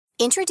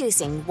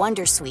Introducing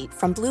Wondersuite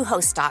from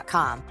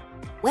Bluehost.com.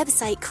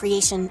 Website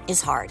creation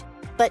is hard,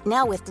 but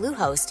now with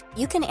Bluehost,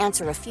 you can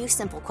answer a few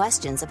simple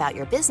questions about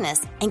your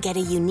business and get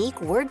a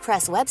unique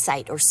WordPress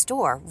website or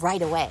store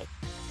right away.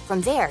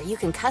 From there, you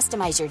can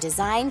customize your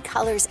design,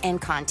 colors,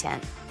 and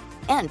content.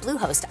 And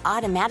Bluehost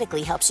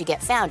automatically helps you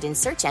get found in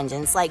search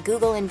engines like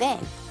Google and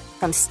Bing.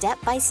 From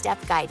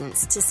step-by-step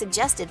guidance to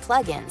suggested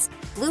plugins,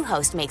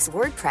 Bluehost makes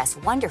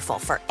WordPress wonderful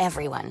for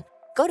everyone.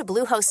 Go to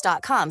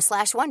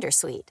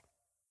bluehost.com/wondersuite.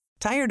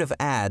 Tired of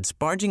ads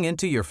barging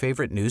into your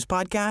favorite news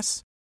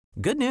podcasts?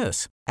 Good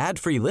news.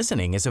 Ad-free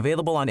listening is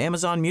available on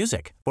Amazon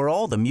Music for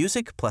all the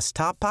music plus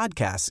top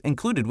podcasts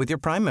included with your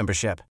Prime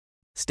membership.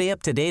 Stay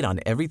up to date on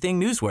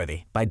everything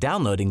newsworthy by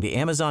downloading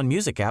the Amazon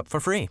Music app for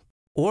free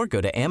or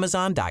go to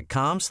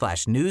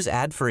amazon.com/news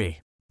ad free.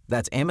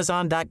 That's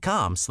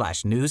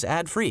amazon.com/news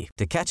ad free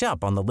to catch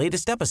up on the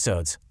latest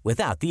episodes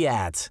without the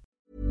ads.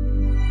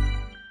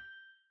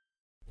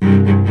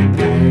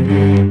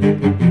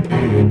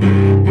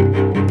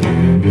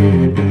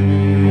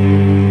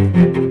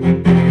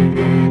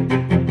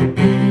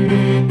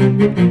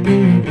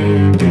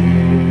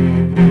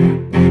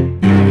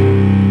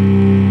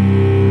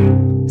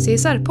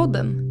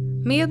 CSRPODden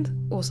med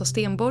Åsa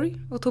Stenborg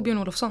och Torbjörn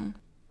Olofsson.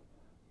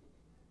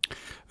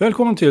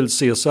 Välkommen till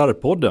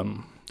CSRPODden,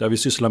 där vi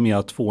sysslar med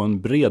att få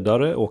en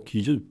bredare och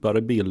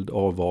djupare bild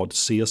av vad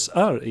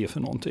CSR är för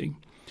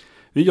någonting.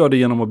 Vi gör det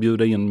genom att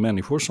bjuda in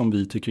människor som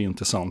vi tycker är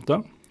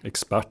intressanta,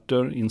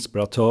 experter,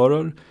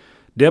 inspiratörer,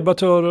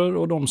 debattörer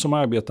och de som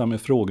arbetar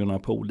med frågorna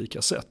på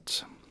olika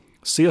sätt.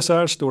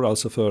 CSR står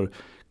alltså för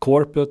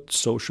Corporate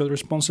Social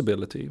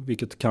Responsibility,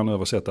 vilket kan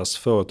översättas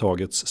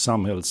företagets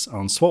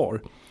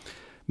samhällsansvar.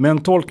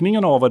 Men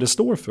tolkningen av vad det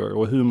står för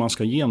och hur man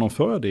ska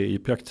genomföra det i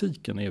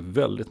praktiken är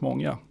väldigt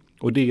många.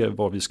 Och det är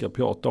vad vi ska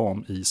prata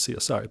om i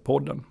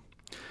CSR-podden.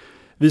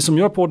 Vi som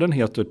gör podden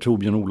heter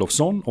Torbjörn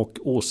Olofsson och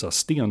Åsa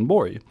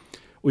Stenborg.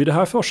 Och i det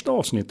här första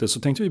avsnittet så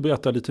tänkte vi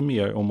berätta lite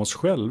mer om oss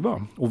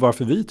själva och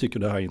varför vi tycker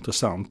det här är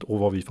intressant och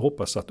vad vi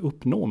hoppas att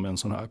uppnå med en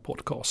sån här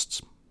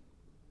podcast.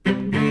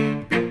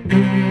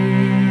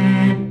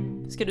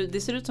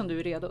 Det ser ut som du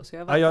är redo. Så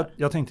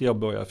jag tänkte jag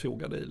börjar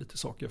fråga dig lite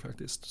saker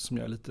faktiskt som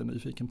jag är lite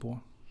nyfiken på.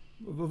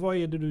 Vad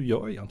är det du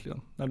gör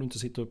egentligen när du inte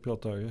sitter och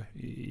pratar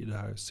i det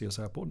här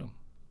CSR-podden?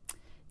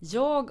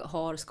 Jag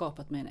har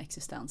skapat mig en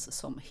existens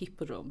som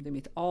hipporum. Det är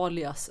mitt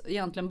alias,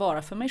 egentligen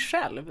bara för mig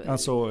själv.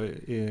 Alltså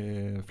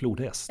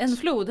flodhäst? En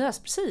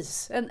flodhäst,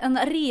 precis. En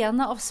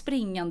arena av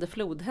springande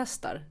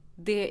flodhästar.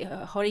 Det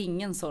har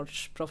ingen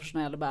sorts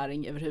professionell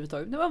bäring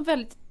överhuvudtaget. Det var en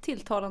väldigt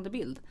tilltalande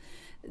bild.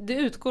 Det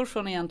utgår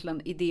från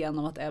egentligen idén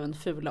om att även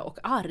fula och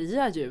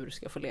arga djur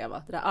ska få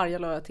leva. Det där arga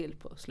la jag till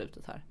på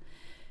slutet här.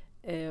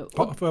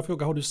 Får jag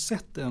fråga, har du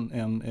sett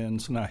en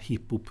sån här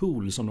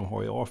hippopool som de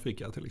har i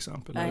Afrika till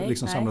exempel? Nej, där det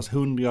liksom samlas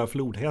 100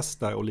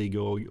 flodhästar och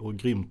ligger och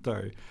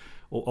grymtar.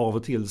 Och av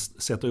och till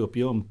sätter upp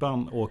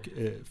jumpan och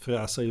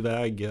fräser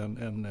iväg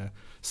en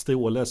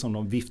stråle som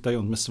de viftar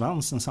runt med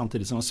svansen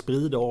samtidigt som de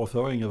sprider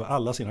avföring över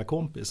alla sina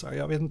kompisar.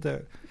 Jag vet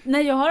inte.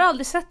 Nej, jag har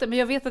aldrig sett det, men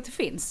jag vet att det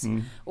finns.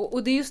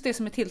 Och det är just det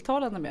som är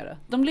tilltalande med det.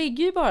 De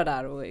ligger ju bara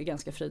där och är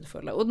ganska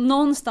fridfulla. Och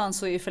någonstans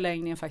så är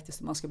förlängningen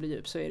faktiskt, om man ska bli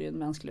djup, så är det ju en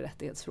mänsklig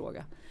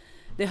rättighetsfråga.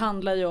 Det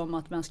handlar ju om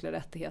att mänskliga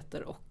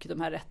rättigheter och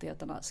de här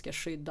rättigheterna ska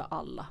skydda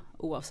alla,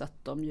 oavsett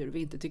de djur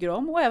vi inte tycker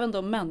om och även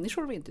de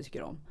människor vi inte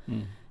tycker om.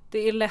 Det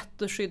är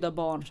lätt att skydda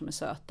barn som är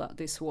söta.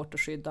 Det är svårt att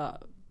skydda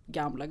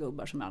gamla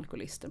gubbar som är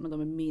alkoholister, men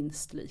de är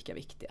minst lika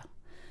viktiga.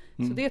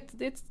 Så det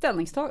är ett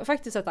ställningstagande,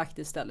 faktiskt ett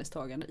aktivt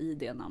ställningstagande i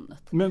det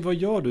namnet. Men vad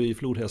gör du i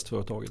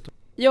flodhästföretaget?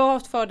 Jag har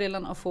haft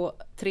fördelen att få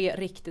 3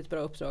 riktigt bra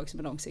uppdrag som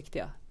är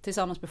långsiktiga.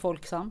 Tillsammans med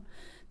Folksam,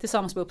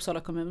 tillsammans med Uppsala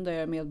kommun där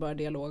jag är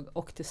medborgardialog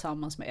och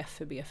tillsammans med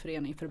FUB,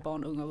 Förening för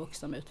barn, unga och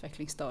vuxna med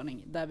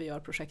utvecklingsstörning, där vi gör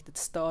projektet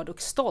Störd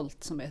och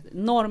stolt som är ett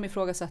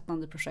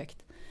enormt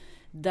projekt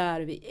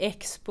där vi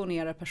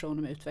exponerar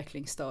personer med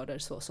utvecklingsstörder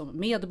såsom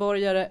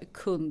medborgare,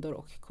 kunder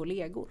och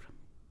kollegor.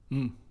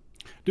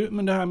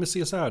 Men det här med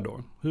CSR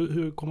då,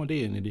 hur kommer det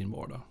in i din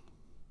vardag?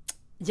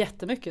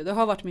 Jättemycket. Det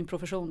har varit min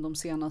profession de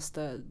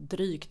senaste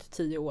drygt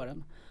 10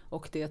 åren.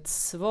 Och det är ett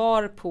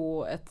svar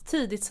på ett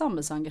tidigt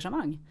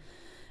samhällsengagemang.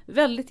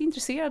 Väldigt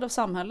intresserad av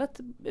samhället,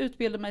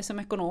 utbildade mig som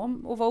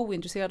ekonom och var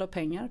ointresserad av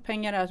pengar.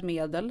 Pengar är ett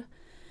medel.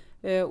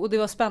 Och det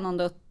var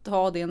spännande att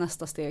ta det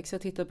nästa steg. Så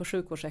jag tittade på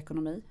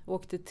sjukvårdsekonomi.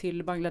 Åkte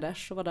till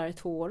Bangladesh och var där i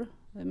 2 år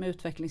med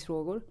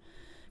utvecklingsfrågor.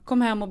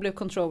 Kom hem och blev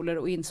controller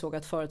och insåg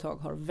att företag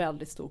har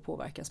väldigt stor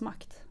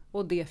påverkansmakt.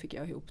 Och det fick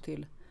jag ihop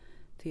till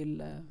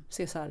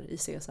CSR i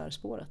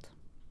CSR-spåret.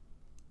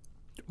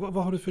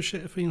 Vad har du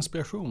för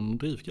inspiration och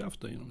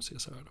drivkrafter inom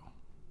CSR då?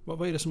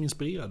 Vad är det som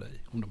inspirerar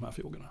dig om de här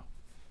frågorna?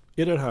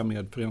 Är det här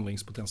med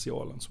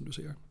förändringspotentialen som du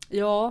ser?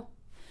 Ja,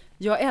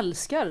 jag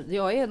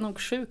är nog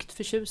sjukt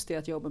förtjust i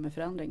att jobba med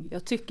förändring.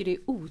 Jag tycker det är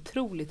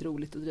otroligt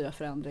roligt att driva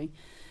förändring.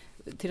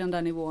 Till den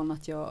där nivån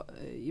att jag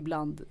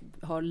ibland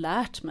har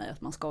lärt mig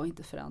att man ska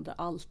inte förändra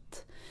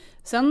allt.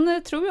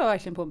 Sen tror jag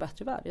verkligen på en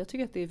bättre värld. Jag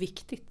tycker att det är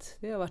viktigt.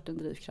 Det har varit en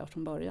drivkraft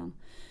från början.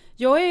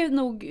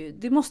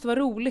 Det måste vara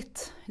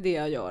roligt det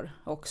jag gör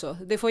också.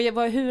 Det får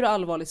vara hur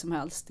allvarligt som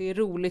helst. Det är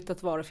roligt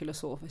att vara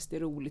filosofisk, det är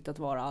roligt att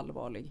vara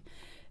allvarlig.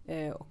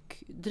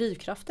 Och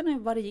drivkraften är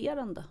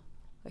varierande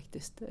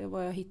faktiskt. Det är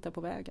vad jag hittar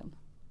på vägen.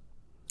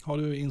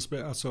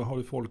 Har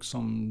du folk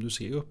som du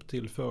ser upp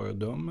till,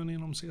 föredömen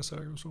inom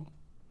CSR och så?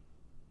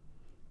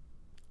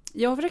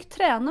 Jag har försökt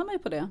träna mig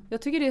på det.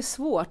 Jag tycker det är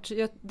svårt.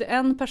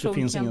 Det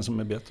finns ingen som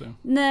är bättre?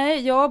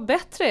 Nej,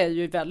 bättre är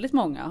ju väldigt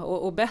många.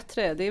 Och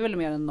bättre, det är väl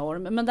mer en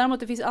norm. Men däremot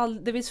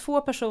det finns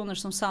få personer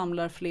som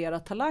samlar flera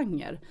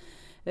talanger.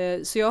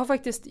 Så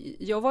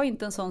jag var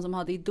inte en sån som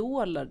hade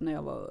idoler när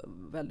jag var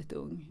väldigt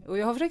ung. Och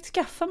jag har försökt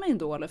skaffa mig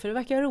idoler, för det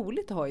verkar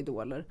roligt att ha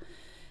idoler.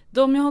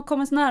 De jag har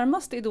kommit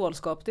närmast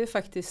idolskap, det är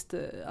faktiskt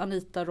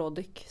Anita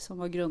Roddick som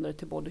var grundare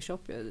till Body Shop.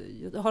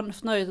 Jag har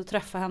haft nöjet att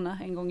träffa henne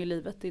en gång i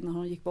livet innan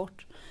hon gick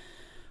bort.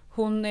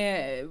 Hon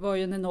var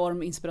ju en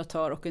enorm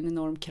inspiratör och en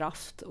enorm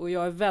kraft. Och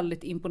jag är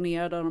väldigt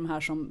imponerad av de här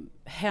som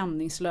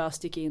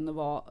hämningslöst gick in och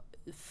var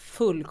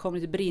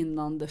fullkomligt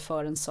brinnande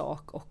för en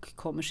sak och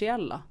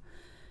kommersiella.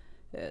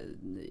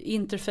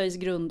 Interface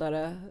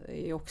grundare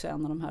är också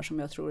en av de här som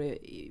jag tror är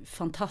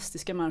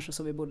fantastiska människor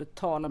som vi borde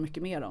tala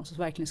mycket mer om, som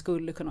verkligen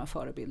skulle kunna vara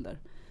förebilder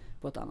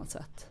på ett annat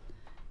sätt.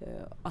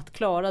 Att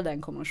klara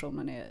den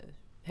kombinationen är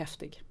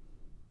häftig.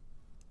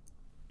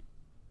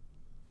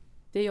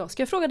 Det är jag.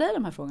 Ska jag fråga dig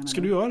de här frågorna?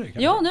 Ska du göra det?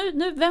 Kanske? Ja,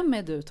 nu vem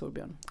är du,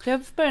 Torbjörn?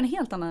 Jag börjar en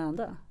helt annan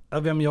ände.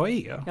 Vem jag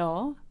är?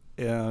 Ja.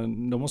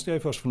 Då måste jag ju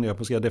först fundera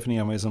på, ska jag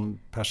definiera mig som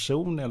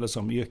person eller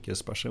som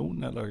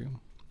yrkesperson? Eller?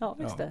 Ja,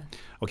 just det.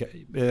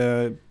 Okej.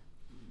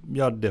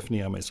 Jag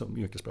definierar mig som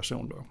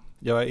yrkesperson då.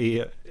 Jag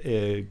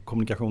är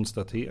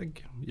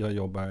kommunikationsstrateg. Jag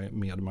jobbar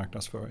med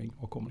marknadsföring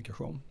och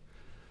kommunikation.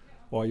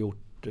 Jag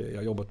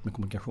har jobbat med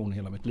kommunikation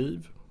hela mitt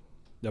liv.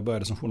 Jag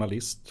började som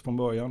journalist från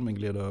början, men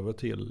gled över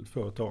till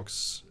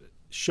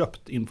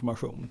företagsköpt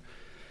information.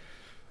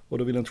 Och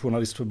då ville inte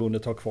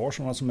Journalistförbundet ha kvar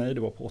sådana som mig.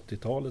 Det var på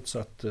 80-talet, så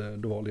att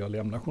då valde jag att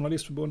lämna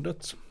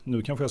Journalistförbundet.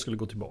 Nu kanske jag skulle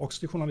gå tillbaka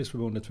till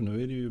Journalistförbundet, för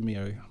nu är det ju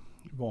mer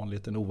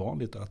vanligt än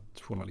ovanligt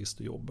att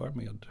journalister jobbar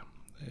med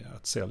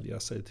att sälja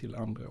sig till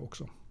andra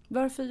också.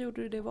 Varför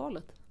gjorde du det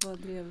valet? Vad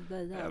drev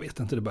dig där? Jag vet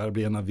inte, det började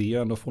bli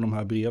enerverande att få de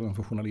här breven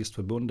från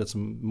Journalistförbundet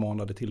som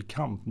manade till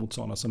kamp mot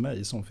sådana som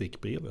mig som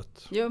fick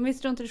brevet. Jag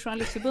misstror inte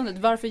Journalistförbundet.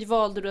 Varför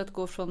valde du att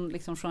gå från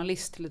liksom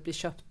journalist till att bli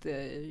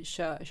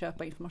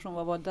köpa information?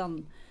 Vad var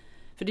den?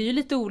 För det är ju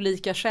lite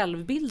olika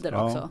självbilder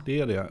också. Ja, det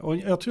är det. Och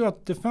jag tror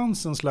att det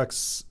fanns en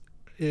slags...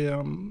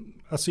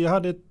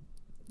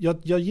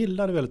 Jag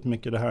gillade väldigt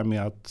mycket det här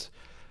med att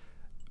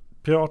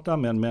prata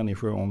med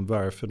människor om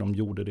varför de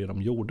gjorde det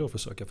de gjorde och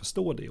försöka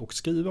förstå det och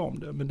skriva om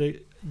det. Men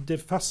det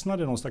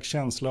fastnade någon slags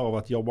känsla av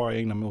att jag bara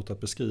ägnade mig åt att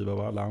beskriva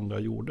vad alla andra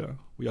gjorde.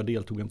 Och jag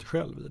deltog inte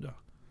själv i det.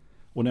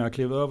 Och när jag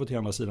klev över till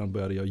andra sidan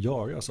började jag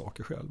göra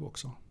saker själv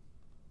också.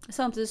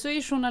 Samtidigt så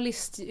är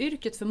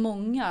journalistyrket för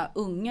många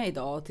unga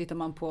idag, och tittar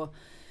man på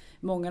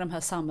många av de här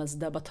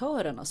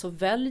samhällsdebattörerna, så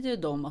väljer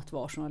de att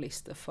vara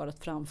journalister för att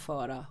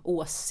framföra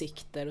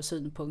åsikter och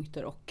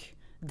synpunkter och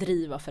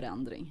driva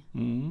förändring.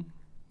 Mm.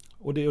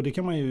 Och det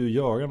kan man ju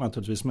göra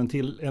naturligtvis, men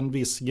till en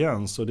viss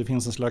gräns. Och det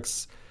finns en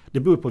slags, det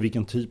beror på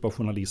vilken typ av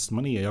journalist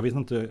man är. Jag vet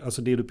inte,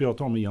 alltså det du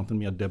pratar om är egentligen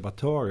mer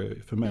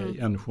debattörer för mig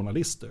än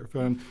journalister.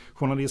 För en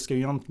journalist ska ju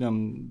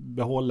egentligen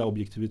behålla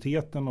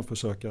objektiviteten och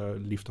försöka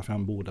lyfta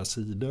fram båda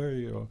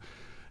sidor. Och,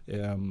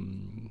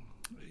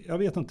 jag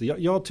vet inte,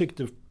 jag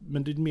tyckte,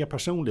 men det mer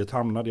personligt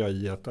hamnade jag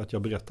i att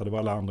jag berättade vad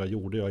alla andra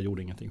gjorde, jag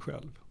gjorde ingenting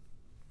själv.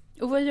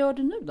 Och vad gör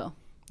du nu då?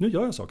 Nu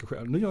gör jag saker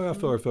själv. Nu gör jag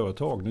för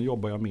företag. Nu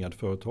jobbar jag med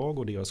företag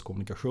och deras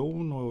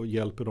kommunikation och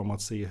hjälper dem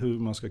att se hur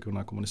man ska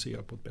kunna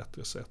kommunicera på ett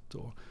bättre sätt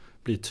och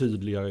bli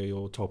tydligare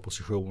och ta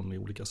position i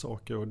olika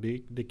saker. Och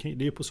det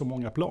är på så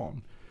många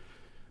plan.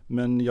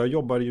 Men jag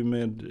jobbar ju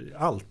med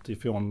allt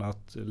ifrån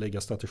att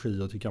lägga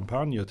strategier till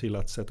kampanjer till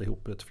att sätta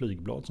ihop ett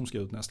flygblad som ska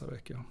ut nästa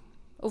vecka.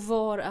 Och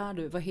var är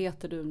du? Vad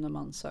heter du när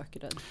man söker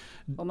dig?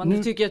 Om man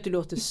nu tycker att du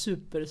låter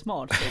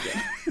supersmart.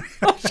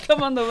 Var ska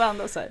man då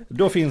vända sig?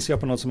 Då finns jag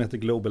på något som heter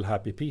Global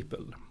Happy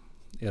People.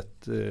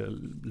 Ett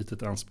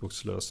litet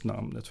anspråkslöst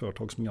namn. Ett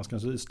företag som är ganska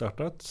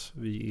nystartat.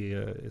 Vi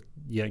är ett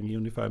gäng i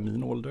ungefär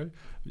min ålder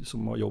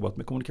som har jobbat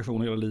med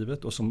kommunikation hela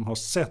livet och som har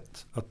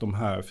sett att de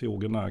här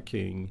frågorna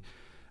kring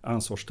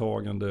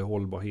ansvarstagande,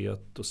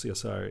 hållbarhet och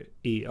CSR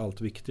är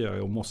allt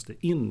viktigare och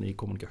måste in i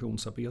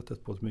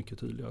kommunikationsarbetet på ett mycket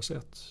tydligare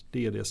sätt.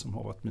 Det är det som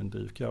har varit min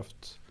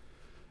drivkraft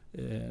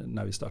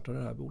när vi startade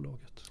det här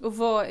bolaget. Och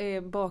vad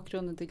är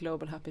bakgrunden till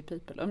Global Happy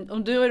People?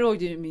 Om du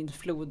rådde ju min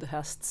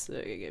flodhästs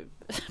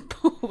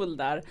pool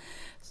där.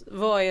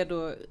 Vad är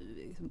då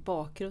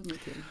bakgrunden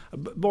till?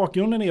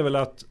 Bakgrunden är väl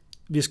att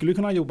vi skulle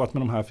kunna ha jobbat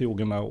med de här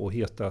frågorna och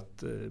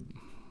hetat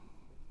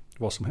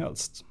vad som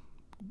helst.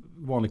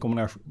 Vanlig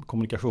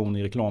kommunikation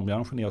i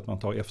reklambranschen är att man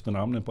tar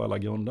efternamnen på alla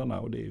grunderna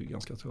och det är ju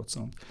ganska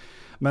tröttsamt.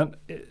 Men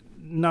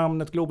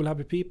namnet Global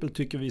Happy People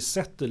tycker vi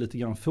sätter lite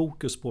grann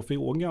fokus på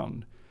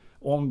frågan.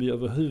 Om vi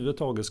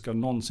överhuvudtaget ska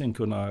någonsin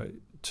kunna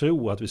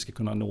tro att vi ska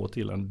kunna nå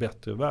till en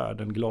bättre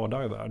värld, en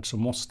gladare värld, så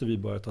måste vi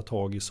börja ta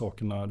tag i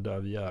sakerna där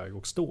vi är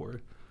och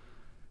står.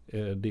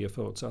 Det är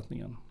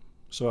förutsättningen.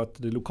 Så att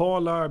det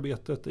lokala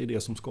arbetet är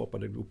det som skapar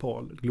den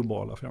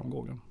globala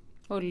framgången.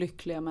 Och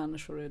lyckliga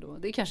människor är då.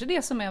 Det är kanske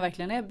det som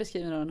verkligen är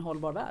beskrivningen av en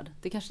hållbar värld.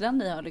 Det är kanske den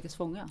ni har lyckats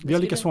fånga. Vi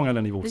har lyckats fånga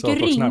den i vårt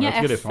företag. Vi ska ringa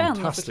jag det är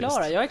FN och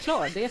förklara. Jag är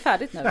klar, det är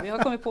färdigt nu. Vi har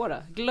kommit på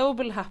det.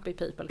 Global Happy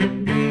People.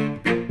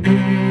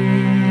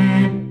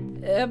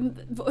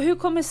 Hur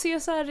kommer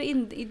CSR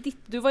in i ditt...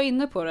 Du var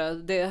inne på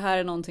det. Det här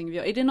är någonting vi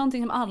gör. Är det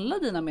någonting som alla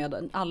dina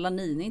med... Alla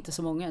ni är inte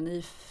så många. Ni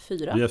är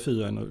 4. Vi är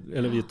 4 nu.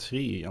 Eller vi är 3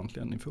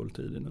 egentligen i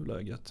fulltid i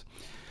nuläget.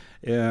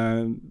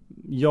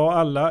 Ja,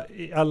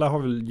 alla har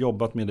väl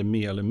jobbat med det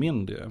mer eller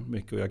mindre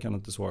mycket, och jag kan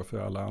inte svara för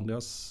alla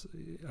andras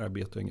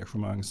arbete och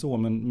engagemang så,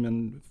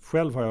 men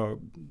själv har jag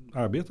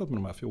arbetat med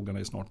de här frågorna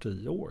i snart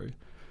 10 år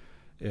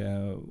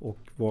och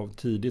var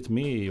tidigt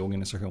med i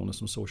organisationer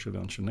som Social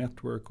Venture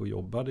Network och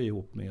jobbade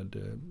ihop med,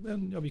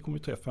 vi kommer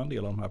att träffa en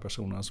del av de här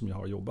personerna som jag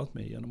har jobbat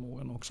med genom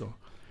åren också.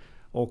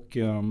 Och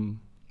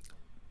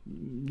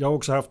jag har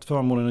också haft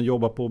förmånen att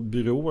jobba på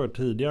byråer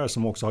tidigare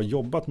som också har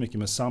jobbat mycket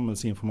med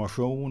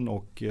samhällsinformation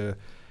och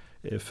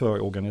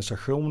för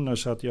organisationer,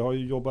 så att det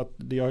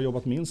jag har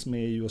jobbat minst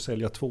med är ju att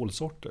sälja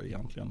tvålsorter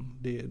egentligen.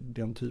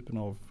 Den typen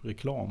av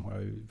reklam har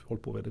jag ju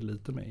hållit på väldigt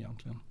lite med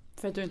egentligen.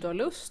 För att du inte har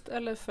lust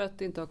eller för att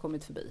det inte har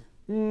kommit förbi?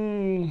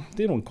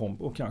 Det är nog en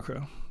kombo kanske.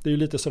 Det är ju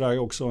lite sådär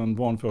också en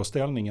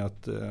vanföreställning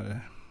att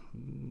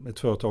ett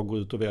företag går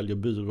ut och väljer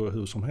byråer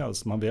hur som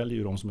helst. Man väljer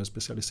ju de som är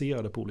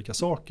specialiserade på olika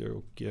saker,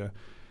 och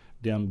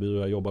den byrå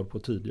jag jobbade på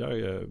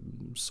tidigare,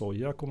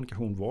 Soja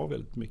kommunikation, var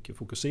väldigt mycket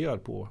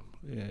fokuserad på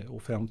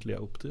offentliga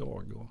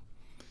uppdrag, och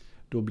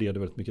då blev det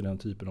väldigt mycket den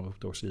typen av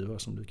uppdragsgivare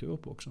som dyker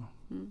upp också.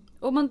 Mm.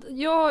 Och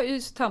jag har ju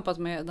tampat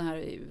med den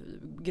här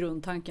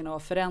grundtanken av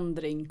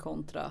förändring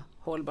kontra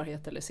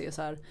hållbarhet eller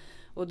CSR,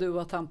 och du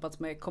har tampat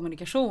med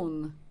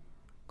kommunikation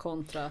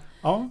kontra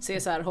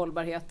CSR,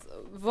 hållbarhet.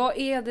 Vad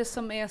är det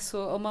som är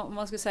så, om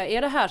man ska säga,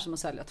 är det här som att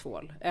sälja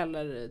tvål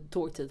eller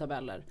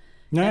tågtidtabeller?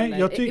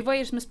 Nej, vad är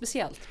det som är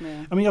speciellt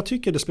med? Ja, men jag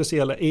tycker det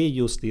speciella är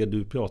just det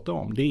du pratar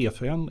om, det är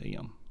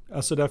förändringen.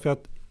 Alltså därför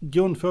att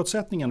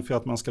grundförutsättningen för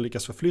att man ska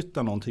lyckas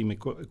förflytta någonting med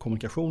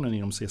kommunikationen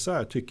inom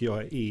CSR tycker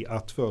jag är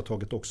att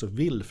företaget också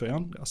vill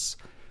förändras.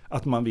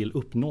 Att man vill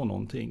uppnå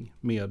någonting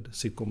med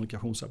sitt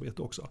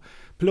kommunikationsarbete också.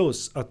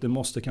 Plus att det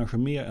måste kanske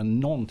mer än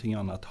någonting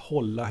annat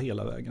hålla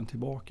hela vägen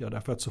tillbaka.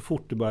 Därför att så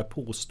fort du börjar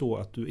påstå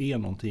att du är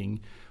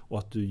någonting och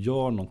att du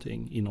gör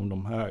någonting inom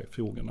de här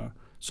frågorna,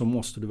 så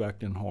måste du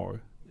verkligen ha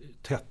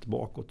tätt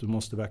bakåt. Du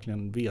måste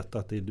verkligen veta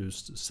att det du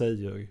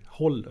säger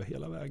håller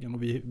hela vägen. Och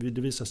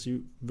det visas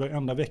ju,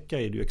 varenda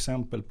vecka är det ju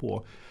exempel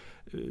på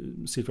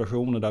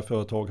situationer där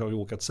företag har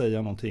råkat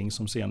säga någonting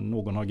som sen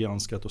någon har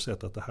granskat och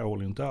sett att det här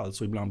håller inte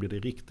alls, och ibland blir det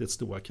riktigt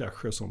stora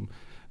krascher som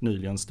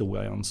nyligen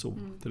Stora Enso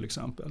till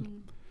exempel.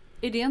 Mm.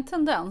 Är det en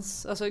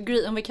tendens? Alltså,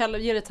 om vi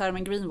ger det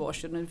termen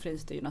greenwash, nu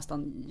finns det ju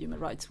nästan human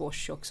rights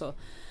wash också.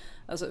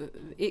 Alltså,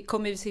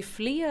 kommer vi se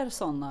fler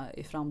sådana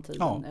i framtiden?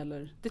 Ja,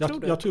 eller?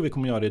 Jag tror vi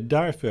kommer göra det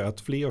därför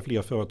att fler och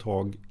fler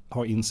företag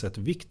har insett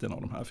vikten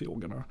av de här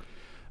frågorna.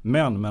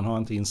 Men man har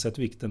inte insett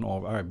vikten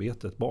av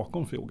arbetet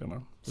bakom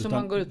frågorna. Så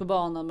man går ut på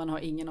banan men har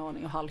ingen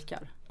aning och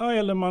halkar? Ja,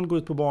 eller man går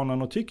ut på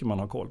banan och tycker man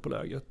har koll på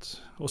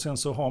läget. Och sen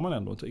så har man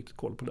ändå inte riktigt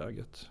koll på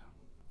läget.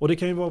 Och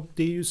det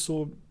är ju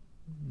så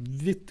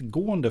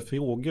vittgående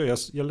frågor.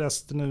 Jag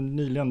läste nu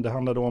nyligen, det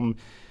handlade om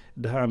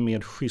det här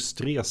med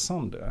schysst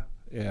resande.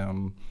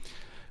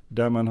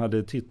 Där man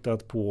hade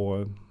tittat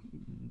på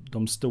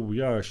de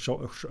stora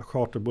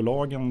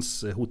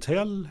charterbolagens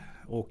hotell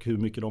och hur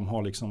mycket de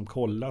har liksom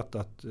kollat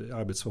att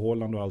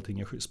arbetsförhållanden och allting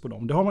är schysst på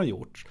dem. Det har man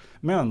gjort.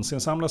 Men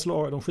sen samlas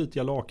de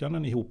skitiga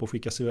lakanen ihop och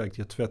skickas iväg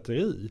till ett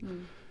tvätteri.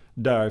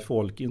 Där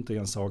folk inte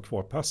ens har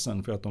kvar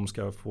passen för att de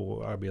ska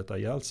få arbeta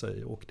ihjäl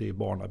sig, och det är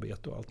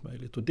barnarbete och allt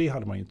möjligt. Och det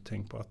hade man ju inte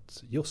tänkt på,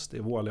 att just det,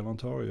 våra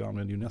leverantörer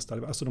använder ju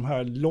alltså de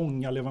här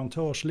långa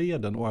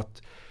leverantörsleden, och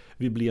att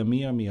vi blir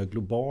mer och mer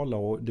globala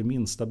och det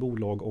minsta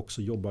bolag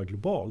också jobbar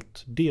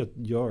globalt. Det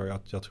gör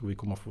att jag tror vi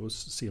kommer få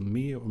se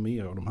mer och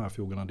mer av de här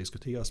frågorna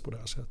diskuteras på det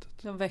här sättet.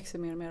 De växer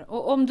mer och mer.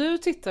 Och om du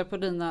tittar på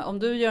om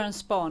du gör en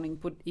spaning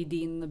i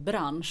din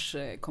bransch,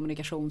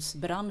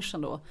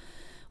 kommunikationsbranschen då,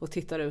 och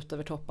tittar ut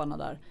över topparna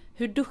där.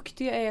 Hur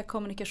duktiga är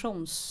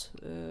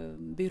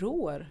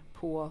kommunikationsbyråer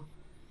på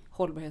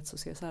hållbarhets- och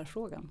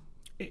CSR-frågan?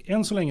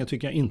 Än så länge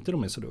tycker jag inte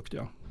de är så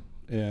duktiga.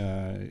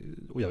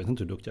 Och jag vet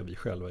inte hur duktiga vi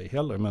själva är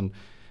heller, men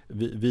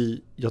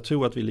jag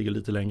tror att vi ligger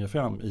lite längre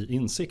fram i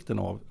insikten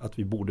av att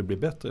vi borde bli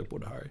bättre på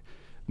det här.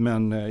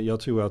 Men jag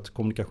tror att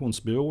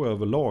kommunikationsbyråer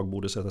överlag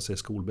borde sätta sig i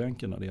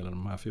skolbänken när det gäller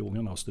de här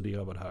frågorna och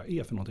studera vad det här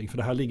är för någonting. För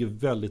det här ligger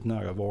väldigt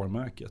nära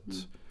varumärket.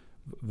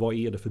 Vad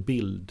är det för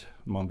bild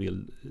man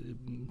vill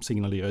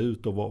signalera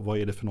ut, och vad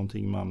är det för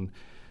någonting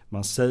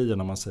man säger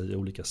när man säger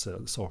olika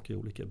saker,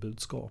 olika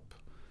budskap.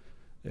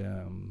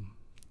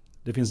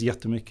 Det finns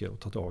jättemycket att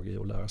ta tag i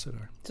och lära sig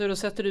där. Så då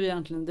sätter du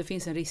egentligen, det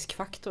finns en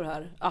riskfaktor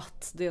här,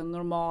 att det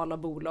normala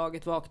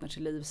bolaget vaknar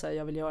till liv, säger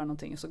jag vill göra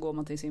någonting, så går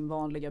man till sin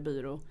vanliga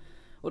byrå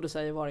och då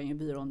säger var ingen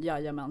byrån,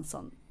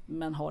 jajamensan,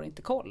 men har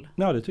inte koll.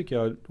 Ja, det tycker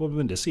jag,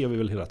 men det ser vi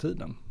väl hela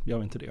tiden, gör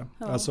vi inte det?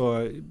 Ja.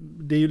 Alltså,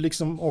 det är ju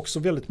liksom också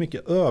väldigt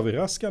mycket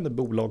överraskande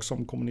bolag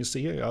som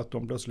kommunicerar att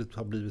de plötsligt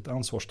har blivit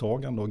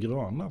ansvarstagande och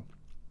gröna.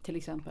 Till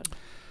exempel?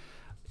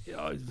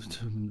 Ja,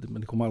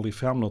 det kommer aldrig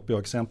fram något bra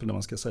exempel när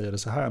man ska säga det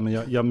så här, men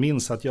jag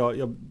minns att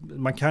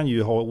man kan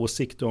ju ha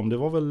åsikter om, det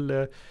var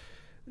väl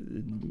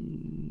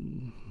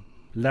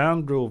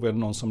Land Rover eller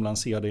någon som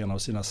lanserade en av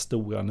sina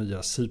stora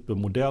nya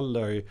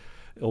supermodeller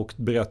och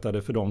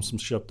berättade för de som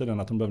köpte den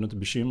att de behövde inte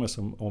bekymra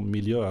sig om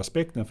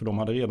miljöaspekten, för de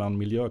hade redan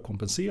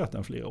miljökompenserat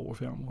den flera år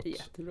framåt.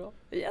 Jättebra.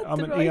 Ja,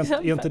 men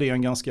är inte det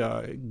en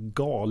ganska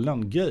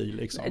galen grej?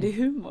 Liksom? Nej, det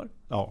är humor.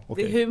 Ja,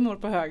 okay. Det är humor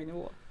på hög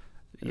nivå.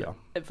 Ja.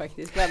 Det är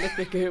faktiskt väldigt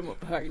mycket humor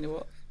på hög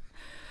nivå.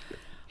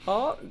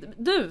 Ja,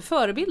 du,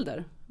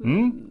 förebilder.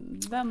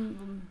 Vem...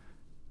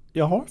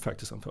 Jag har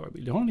faktiskt en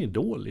förebild. Jag har en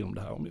idol inom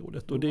det här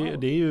området. Och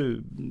det är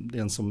ju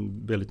den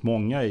som väldigt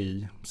många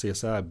i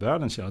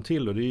CSR-världen känner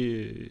till. Och det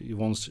är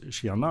Yvonne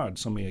Chianard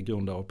som är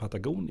grundare av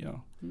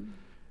Patagonia.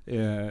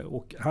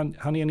 Och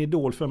han är en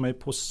idol för mig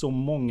på så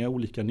många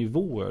olika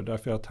nivåer.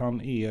 Därför att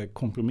han är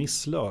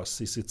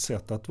kompromisslös i sitt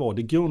sätt att vara.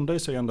 Det grundar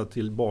sig ända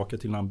tillbaka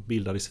till när han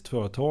bildade sitt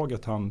företag.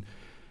 Att han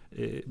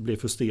blev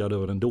frustrerad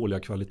över den dåliga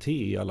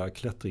kvalitet i alla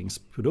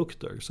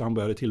klättringsprodukter. Så han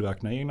började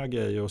tillverka egna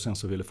grejer och sen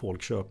så ville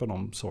folk köpa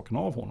de sakerna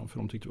av honom för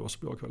de tyckte det var så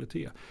bra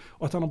kvalitet.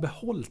 Och att han har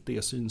behållit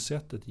det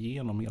synsättet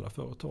genom hela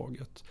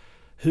företaget.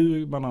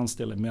 Hur man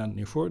anställer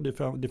människor.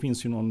 Det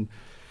finns ju någon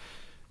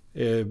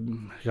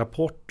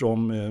rapport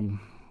om...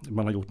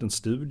 Man har gjort en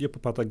studie på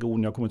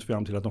Patagonia och kommit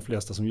fram till att de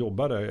flesta som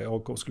jobbar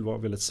där skulle vara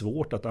väldigt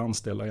svårt att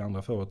anställa i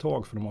andra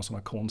företag för de har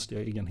sådana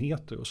konstiga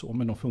egenheter och så.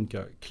 Men de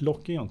funkar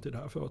klockrent i det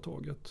här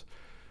företaget.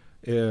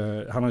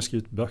 Han har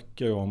skrivit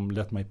böcker om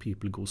Let My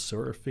People Go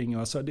Surfing.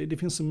 Alltså det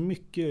finns så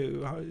mycket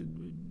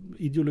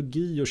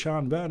ideologi och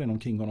kärnvärden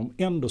omkring honom.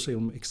 Ändå så är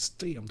de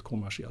extremt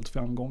kommersiellt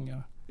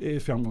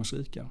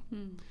framgångsrika.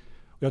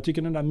 Och jag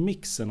tycker den där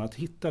mixen att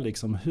hitta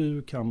liksom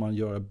hur kan man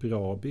göra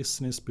bra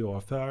business, bra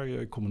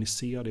affärer,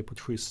 kommunicera det på ett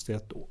schysst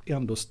sätt och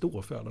ändå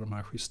stå för alla de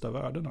här schyssta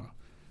värdena.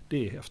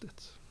 Det är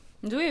häftigt.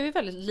 Då är vi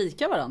väldigt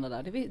lika varandra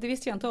där. Det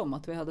visste jag inte om,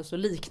 att vi hade så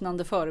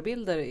liknande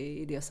förebilder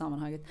i det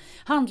sammanhanget.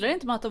 Handlar det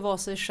inte om att vara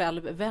sig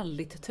själv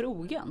väldigt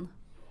trogen?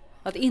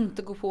 Att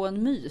inte gå på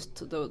en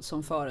myt då,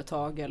 som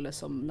företag eller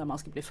som när man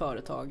ska bli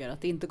företagare.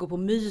 Att inte gå på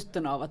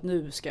myten av att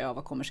nu ska jag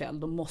vara kommersiell,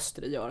 då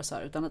måste det göra så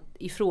här. Utan att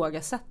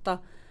ifrågasätta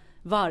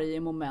varje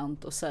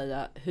moment och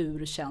säga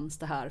hur känns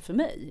det här för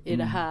mig? Är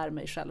det här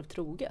mig själv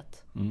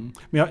troget? Men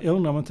jag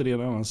undrar om inte det är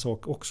en annan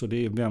sak också.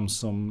 Det är vem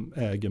som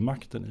äger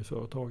makten i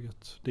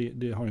företaget.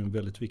 Det har ju en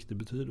väldigt viktig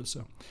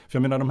betydelse. För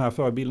jag menar de här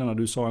förebilderna,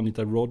 du sa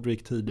Anita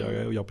Roderick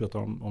tidigare och jag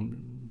pratade om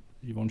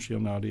Yvonne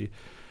Chianard i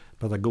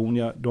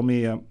Patagonia. De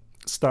är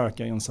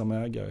starka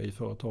ensamägare i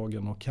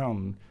företagen och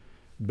kan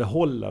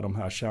behålla de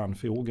här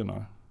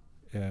kärnfrågorna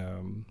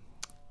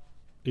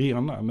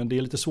rena, men det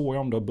är lite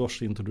svårare om du har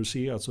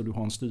börsintroducerats och du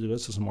har en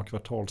styrelse som har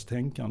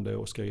kvartalstänkande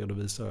och ska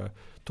redovisa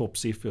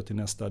toppsiffror till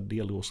nästa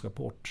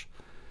delårsrapport.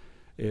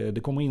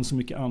 Det kommer in så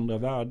mycket andra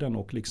värden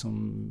och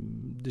liksom,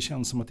 det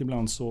känns som att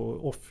ibland så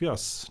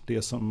offras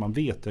det som man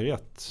vet är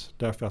rätt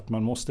därför att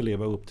man måste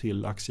leva upp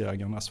till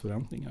aktieägarnas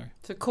förväntningar.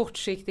 Så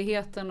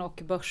kortsiktigheten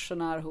och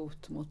börsen är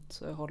hot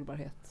mot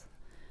hållbarhet?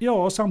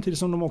 Ja, samtidigt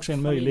som de också är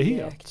en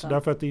möjlighet.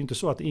 Därför att det är inte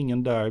så att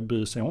ingen där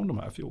bryr sig om de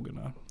här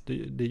frågorna.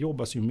 Det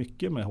jobbas ju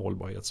mycket med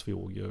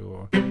hållbarhetsfrågor.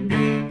 Och...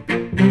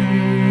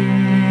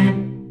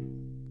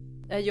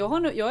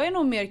 Jag är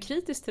nog mer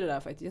kritisk till det där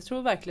faktiskt. Jag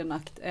tror verkligen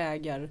att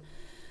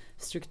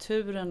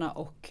ägarstrukturerna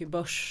och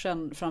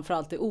börsen,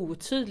 framförallt det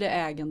otydliga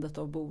ägandet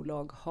av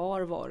bolag,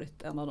 har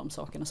varit en av de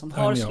sakerna som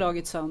har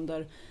slagit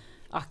sönder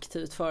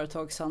aktivt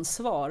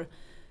företagsansvar.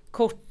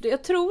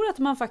 Jag tror att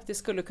man faktiskt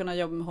skulle kunna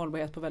jobba med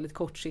hållbarhet på väldigt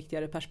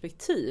kortsiktigare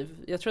perspektiv.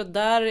 Jag tror att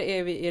där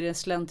är det en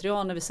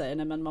slentrian när vi säger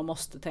nej, men man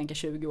måste tänka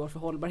 20 år för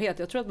hållbarhet.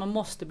 Jag tror att man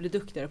måste bli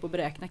duktigare på att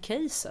beräkna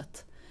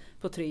caset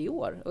på 3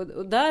 år.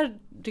 Och där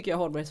tycker jag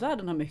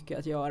hållbarhetsvärlden har mycket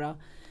att göra.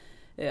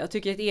 Jag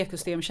tycker att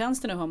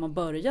ekosystemtjänster nu har man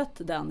börjat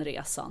den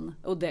resan.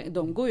 Och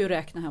de går ju att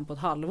räkna hem på ett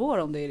halvår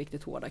om det är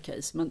riktigt hårda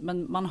case.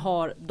 Men man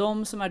har,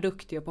 de som är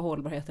duktiga på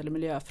hållbarhet eller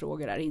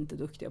miljöfrågor är inte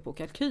duktiga på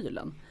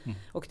kalkylen.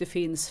 Och det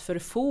finns för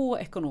få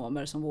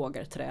ekonomer som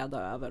vågar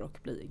träda över och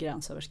bli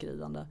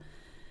gränsöverskridande.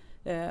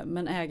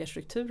 Men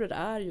ägarstrukturer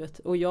är ju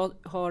och jag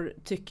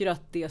tycker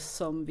att det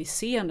som vi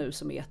ser nu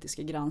som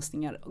etiska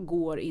granskningar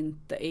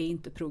är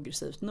inte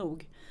progressivt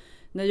nog.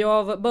 När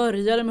jag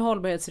började med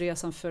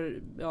hållbarhetsresan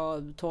för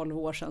 12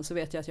 år sedan så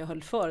vet jag att jag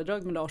höll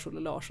föredrag med Lars-Olle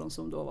Larsson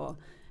som då var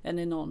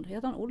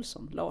heter han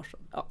Olsson? Larsson?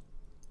 Ja.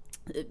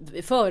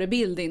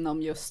 Förebild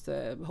inom just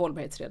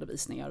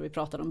hållbarhetsredovisningar. Vi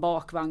pratade om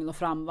bakvagn och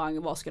framvagn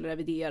och vad skulle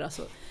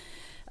revideras.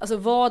 Alltså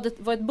vad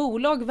ett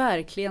bolag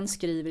verkligen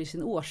skriver i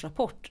sin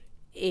årsrapport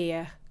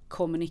är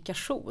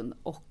kommunikation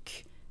och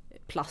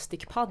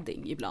plastic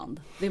padding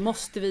ibland. Det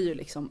måste vi ju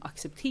liksom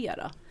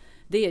acceptera.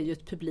 Det är ju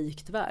ett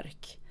publikt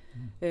verk.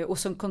 Och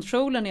som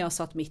controller när jag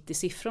satt mitt i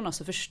siffrorna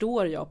så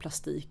förstår jag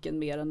plastiken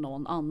mer än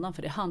någon annan,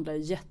 för det handlar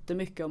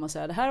jättemycket om att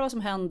säga det här är vad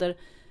som händer,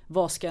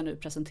 vad ska jag nu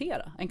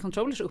presentera? En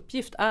controllers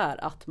uppgift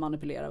är att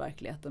manipulera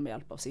verkligheten med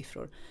hjälp av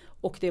siffror.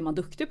 Och det är man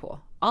duktig på.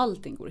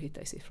 Allting går att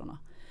hitta i siffrorna.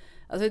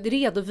 Alltså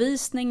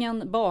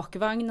redovisningen,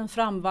 bakvagnen,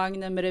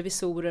 framvagnen med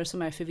revisorer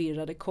som är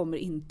förvirrade kommer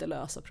inte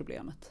lösa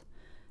problemet.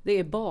 Det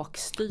är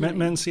bakstyrning.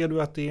 Men ser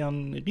du att det är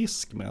en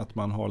risk med att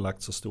man har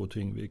lagt så stor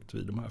tyngdvikt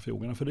vid de här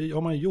frågorna? För det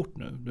har man gjort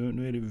nu.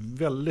 Nu är det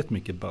väldigt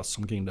mycket buzz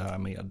omkring det här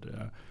med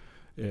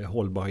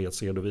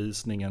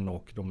hållbarhetsredovisningen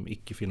och de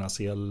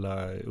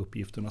icke-finansiella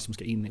uppgifterna som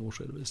ska in i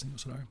årsredovisningen och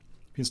sådär.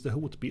 Finns det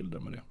hotbilder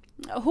med det?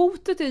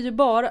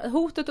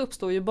 Hotet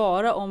uppstår ju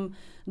bara om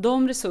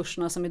de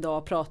resurserna som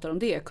idag pratar om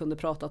det kunde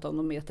pratat om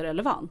de är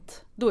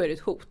relevant. Då är det ett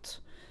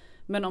hot.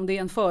 Men om det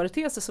är en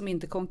företeelse som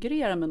inte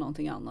konkurrerar med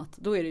någonting annat,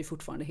 då är det ju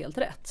fortfarande helt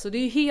rätt. Så det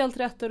är ju helt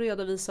rätt att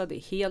redovisa, det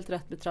är helt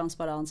rätt med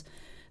transparens.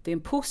 Det är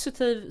en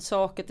positiv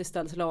sak att det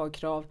ställs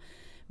lagkrav,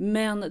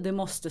 men det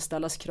måste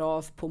ställas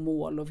krav på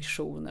mål och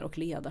visioner och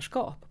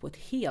ledarskap på ett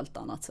helt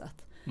annat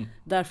sätt.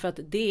 Därför att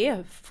det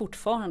är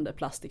fortfarande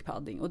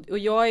plastikpadding. Och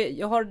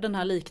jag har den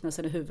här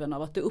liknelsen i huvudet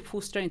av att du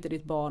uppfostrar inte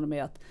ditt barn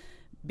med att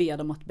be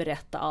dem att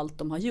berätta allt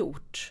de har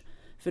gjort.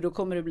 För då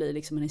kommer det bli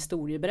liksom en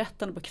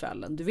historieberättande på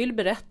kvällen. Du vill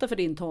berätta för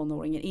din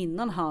tonåring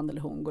innan han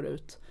eller hon går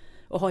ut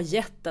och har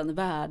gett den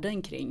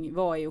värden kring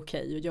vad är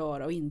okej att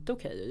göra och inte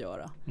okej att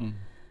göra.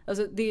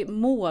 Alltså det är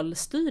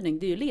målstyrning,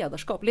 det är ju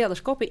ledarskap.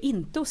 Ledarskap är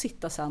inte att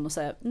sitta sen och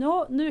säga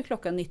nu är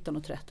klockan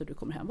 19.30 och du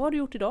kommer hem. Vad har du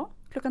gjort idag?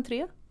 Klockan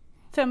 3?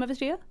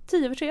 5:03?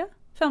 10:03?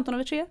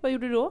 15:03? Vad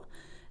gjorde du då?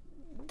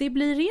 Det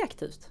blir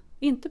reaktivt,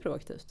 inte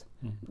proaktivt.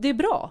 Det är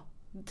bra.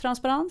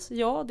 Transparens,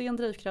 ja det är en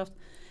drivkraft.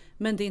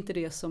 Men det är inte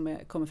det som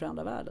kommer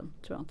förändra världen,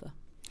 tror jag inte.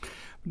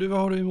 Du, vad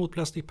har du emot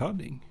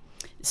plastikpadding?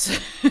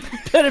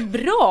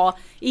 Superbra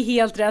i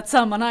helt rätt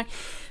sammanhang.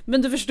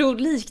 Men du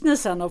förstod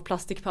liknelsen av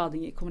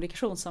plastikpadding i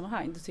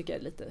kommunikationssammanhang. Det tycker jag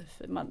är lite,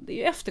 det är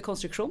ju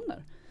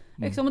efterkonstruktioner.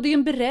 Och det är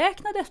en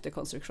beräknad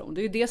efterkonstruktion.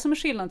 Det är ju det som är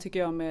skillnaden tycker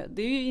jag med,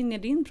 det är ju inne i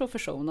din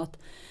profession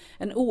att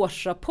en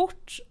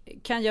årsrapport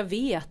kan jag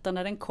veta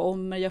när den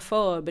kommer, jag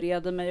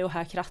förbereder mig och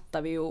här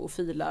krattar vi och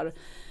filar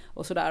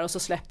och sådär och så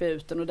släpper jag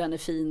ut den och den är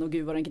fin och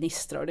gud vad den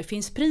gnistrar och det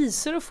finns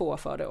priser att få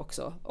för det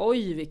också.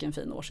 Oj vilken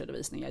fin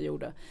årsredovisning jag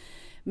gjorde.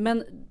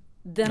 Men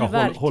den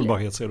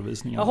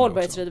hållbarhetsredovisningar. Ja,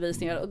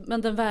 hållbarhetsredovisningar.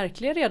 Men den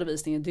verkliga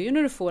redovisningen det är ju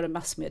när du får en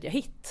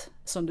massmedia-hit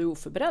som du är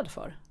oförberedd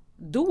för.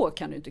 Då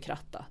kan du inte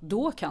kratta.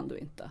 Då kan du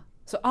inte.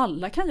 Så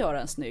alla kan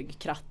göra en snygg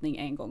krattning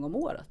en gång om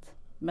året.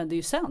 Men det är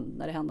ju sen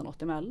när det händer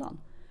något emellan.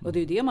 Och det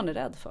är ju det man är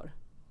rädd för.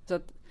 Så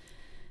att,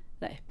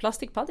 nej,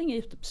 plastikpadding är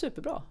ju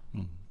superbra.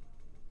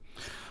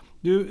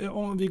 Du,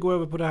 om vi går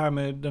över på det här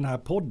med den här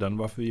podden,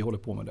 varför vi håller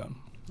på med den.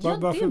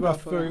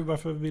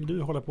 Varför vill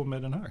du hålla på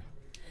med den här?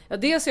 Ja,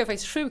 dels är jag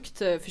faktiskt sjukt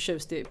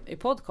förtjust i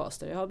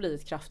podcaster. Jag har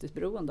blivit kraftigt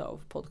beroende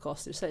av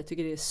podcaster. Så jag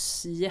tycker det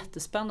är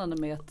jättespännande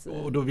med ett...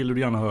 Och då vill du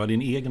gärna höra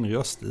din egen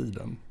röst i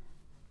den.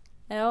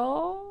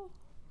 Ja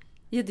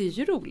det är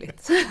ju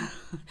roligt.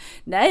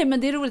 Nej,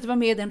 men det är roligt att vara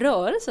med i den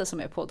rörelse som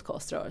är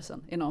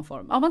podcaströrelsen i någon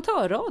form.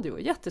 Amatörradio,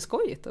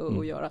 jätteskojigt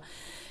att göra.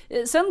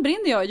 Sen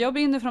brinner jag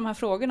brinner för de här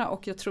frågorna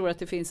och jag tror att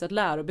det finns ett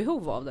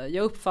lärobehov av det.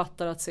 Jag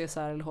uppfattar att CSR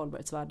eller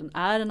hållbarhetsvärden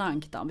är en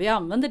ankdamm. Vi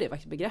använder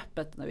det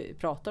begreppet när vi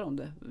pratar om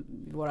det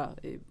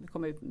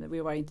i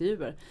våra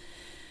intervjuer.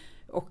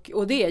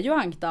 Och det är ju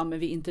ankdammen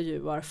vi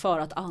intervjuar för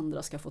att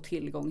andra ska få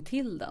tillgång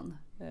till den.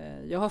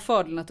 Jag har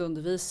fördelen att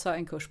undervisa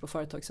en kurs på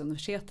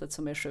Företagsuniversitetet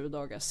som är 7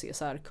 dagars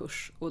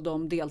CSR-kurs. Och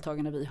de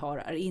deltagarna vi har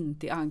är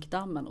inte i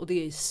ankdammen och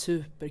det är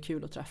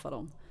superkul att träffa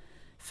dem.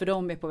 För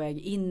de är på väg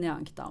in i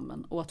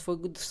ankdammen. Och att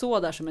få stå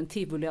där som en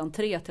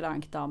tivoli-entré till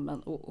ankdammen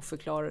och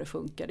förklara hur det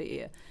funkar,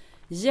 det är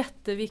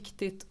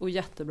jätteviktigt och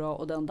jättebra.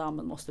 Och den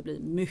dammen måste bli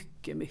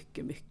mycket,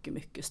 mycket, mycket,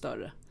 mycket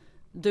större.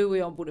 Du och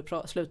jag borde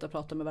sluta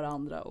prata med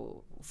varandra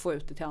och få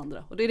ut det till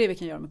andra. Och det är det vi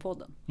kan göra med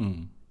podden.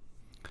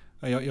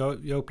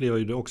 Jag upplever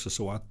ju det också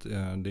så att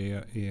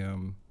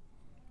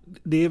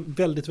det är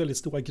väldigt, väldigt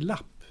stora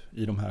glapp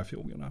i de här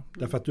frågorna.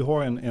 Därför att du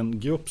har en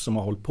grupp som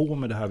har hållit på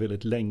med det här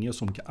väldigt länge,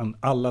 som kan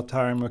alla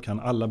termer, kan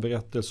alla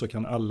berättelser,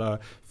 kan alla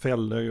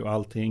fällor och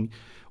allting.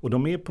 Och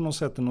de är på något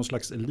sätt någon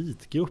slags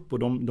elitgrupp och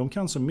de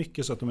kan så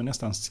mycket så att de är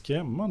nästan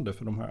skrämmande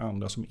för de här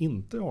andra som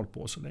inte har hållit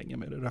på så länge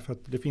med det. Därför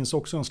att det finns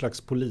också en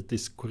slags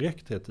politisk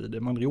korrekthet i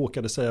det. Man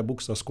råkade säga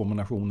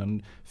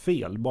bokstavskombinationen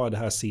fel, bara det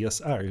här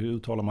CSR, hur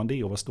uttalar man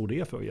det och vad står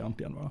det för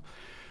egentligen? Va?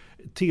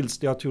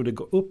 Tills jag tror det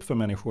går upp för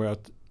människor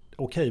att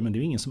okej, men det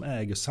är ingen som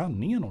äger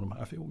sanningen om de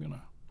här frågorna.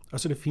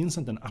 Alltså det finns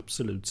inte en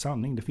absolut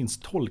sanning. Det finns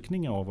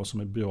tolkningar av vad som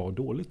är bra och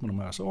dåligt med de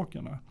här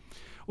sakerna.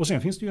 Och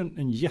sen finns det ju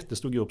en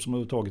jättestor grupp som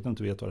överhuvudtaget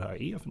inte vet vad det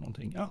här är för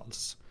någonting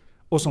alls.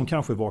 Och som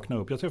kanske vaknar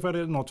upp. Jag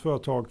träffade något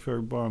företag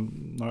för bara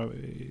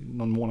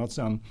någon månad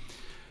sedan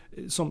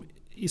som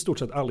i stort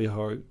sett aldrig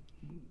har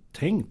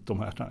tänkt de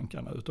här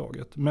tankarna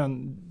överhuvudtaget.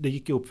 Men det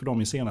gick upp för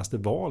dem i senaste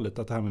valet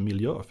att det här med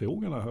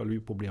miljöfrågorna höll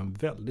ju på att bli en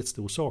väldigt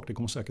stor sak. Det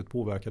kommer säkert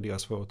påverka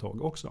deras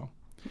företag också.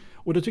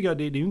 Och det tycker jag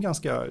det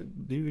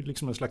är ju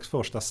liksom en slags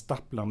första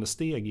stapplande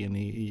steg in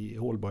i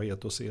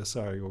hållbarhet och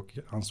CSR och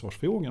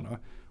ansvarsfrågorna.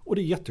 Och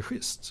det är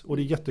jätteschysst och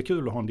det är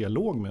jättekul att ha en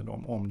dialog med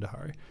dem om det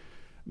här.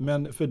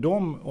 Men för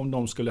dem, om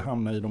de skulle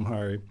hamna i de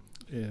här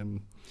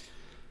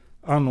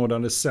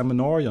anordnade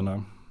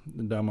seminarierna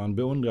där man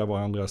beundrar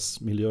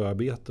varandras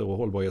miljöarbete och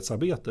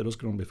hållbarhetsarbete, då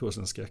skulle de bli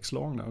fullständigt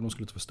skräckslagna. De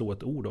skulle inte förstå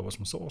ett ord av vad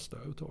som sades där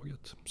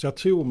överhuvudtaget. Så jag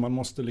tror man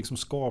måste liksom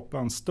skapa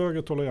en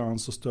större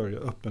tolerans och större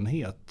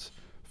öppenhet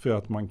för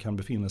att man kan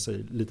befinna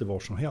sig lite var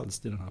som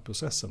helst i den här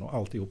processen och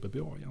alltihop är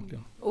bra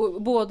egentligen.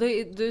 Och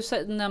både, du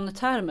nämner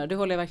termer, det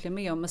håller jag verkligen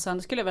med om, men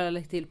sen skulle jag vilja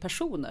lägga till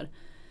personer.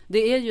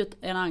 Det är ju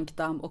en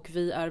ankdamm och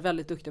vi är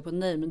väldigt duktiga på att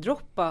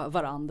namedroppa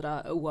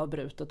varandra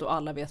oavbrutet och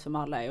alla vet vem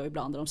alla är och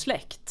ibland är de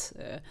släkt.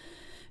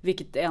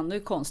 Vilket är ännu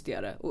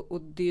konstigare.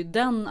 Och det är ju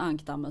den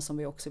ankdammen som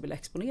vi också vill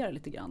exponera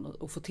lite grann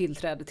och få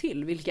tillträde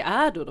till. Vilka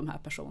är då de här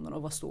personerna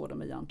och vad står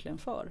de egentligen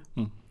för?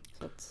 Mm.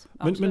 Så att,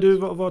 men du,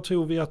 vad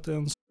tror vi att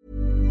en...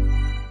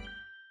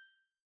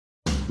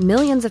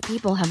 Millions of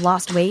people have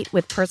lost weight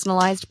with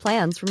personalized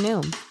plans from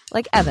Noom.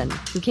 Like Evan,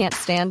 who can't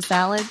stand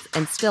salads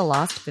and still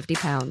lost 50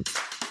 pounds.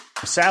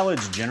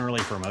 Salads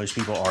generally for most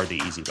people are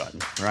the easy button,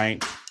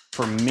 right?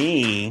 For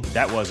me,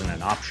 that wasn't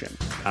an option.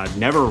 I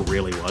never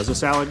really was a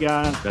salad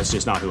guy. That's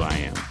just not who I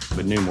am.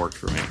 But Noom worked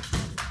for me.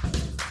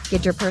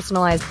 Get your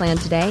personalized plan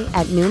today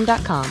at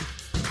Noom.com.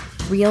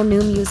 Real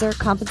Noom user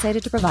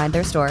compensated to provide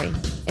their story.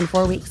 In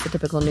 4 weeks, the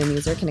typical Noom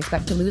user can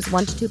expect to lose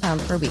 1 to 2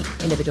 pounds per week.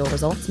 Individual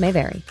results may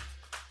vary.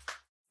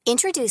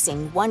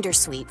 Introducing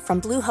Wondersuite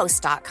from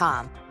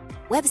Bluehost.com.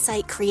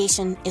 Website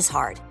creation is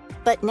hard,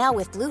 but now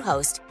with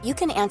Bluehost, you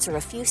can answer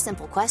a few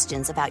simple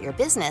questions about your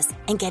business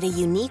and get a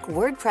unique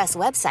WordPress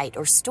website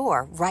or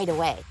store right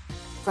away.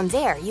 From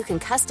there, you can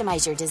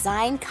customize your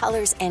design,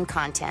 colors, and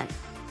content.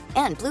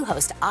 And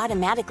Bluehost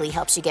automatically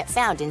helps you get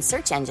found in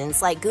search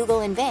engines like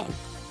Google and Bing.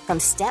 From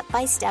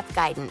step-by-step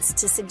guidance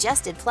to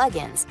suggested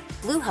plugins,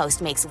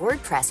 Bluehost makes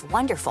WordPress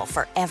wonderful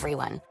for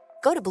everyone.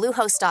 Go to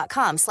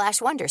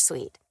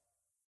bluehost.com/wondersuite.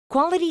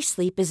 Quality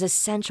sleep is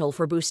essential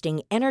for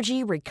boosting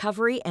energy,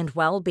 recovery, and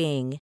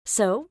well-being.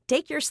 So,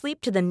 take your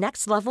sleep to the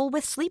next level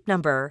with Sleep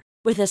Number.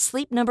 With a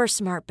Sleep Number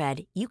smart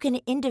bed, you can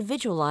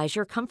individualize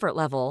your comfort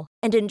level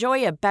and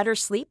enjoy a better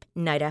sleep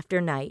night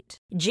after night.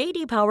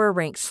 JD Power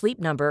ranks Sleep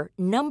Number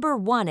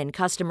 #1 in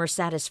customer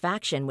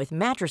satisfaction with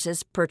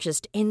mattresses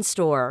purchased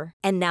in-store.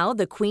 And now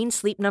the Queen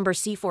Sleep Number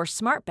C4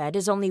 smart bed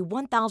is only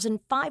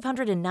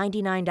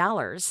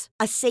 $1,599,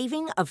 a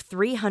saving of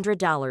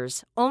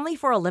 $300, only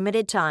for a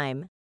limited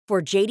time.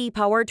 For JD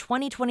Power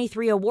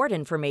 2023 award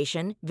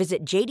information,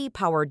 visit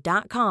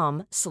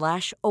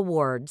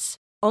jdpower.com/awards.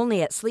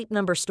 Only at Sleep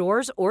Number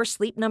stores or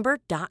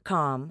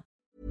sleepnumber.com.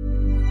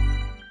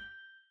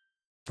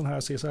 Den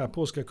här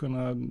CSRPOD ska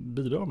kunna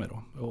bidra med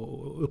då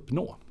och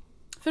uppnå.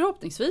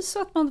 Förhoppningsvis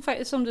så att man,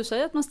 som du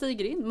säger, att man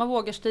stiger in. Man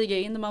vågar stiga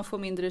in, man får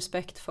mindre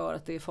respekt för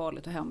att det är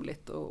farligt och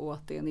hemligt och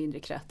att det är en inre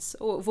krets.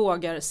 Och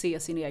vågar se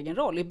sin egen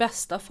roll. I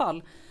bästa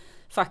fall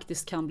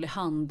faktiskt kan bli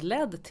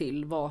handledd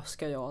till vad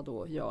ska jag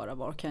då göra,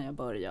 var kan jag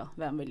börja,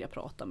 vem vill jag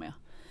prata med.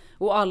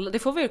 Och det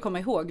får vi komma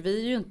ihåg,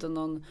 vi är ju inte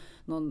någon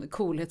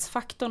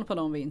coolhetsfaktorn på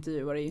de vi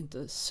intervjuar är ju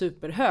inte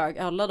superhög.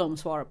 Alla de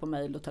svarar på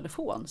mejl och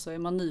telefon, så är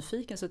man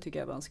nyfiken så tycker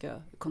jag att man ska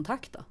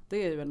kontakta.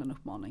 Det är väl en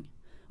uppmaning.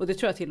 Och det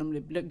tror jag till och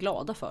med blir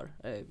glada för.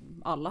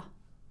 Alla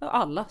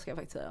ska jag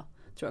faktiskt säga,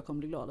 tror jag kommer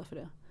bli glada för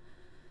det.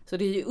 Så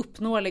det är ju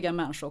uppnåeliga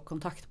människor och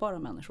kontaktbara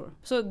människor.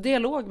 Så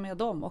dialog med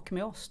dem och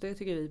med oss, det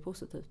tycker vi är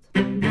positivt.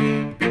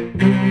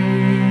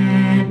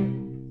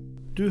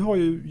 Du har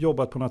ju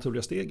jobbat på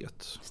Naturliga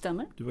Steget.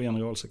 Stämmer. Du var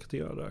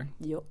generalsekreterare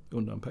där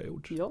under en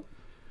period. Ja.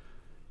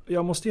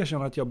 Jag måste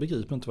erkänna att jag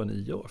begriper inte vad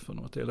ni gör för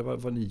något, eller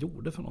vad ni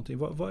gjorde för någonting.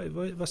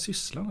 Vad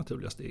sysslar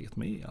Naturliga Steget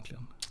med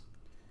egentligen?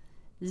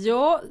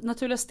 Ja,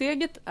 Naturliga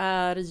Steget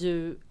är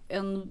ju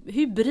en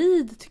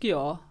hybrid, tycker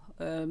jag,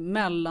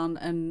 mellan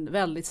en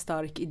väldigt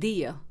stark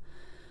idé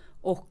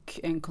och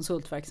en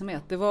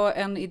konsultverksamhet. Det var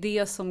en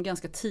idé som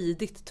ganska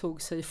tidigt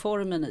tog sig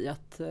formen i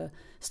att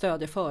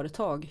stödja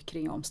företag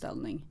kring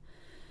omställning.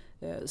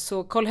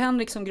 Så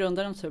Karl-Henrik som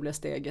grundade Naturliga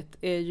Steget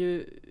är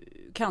ju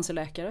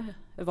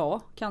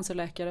var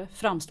cancerläkare,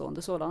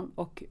 framstående sådan,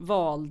 och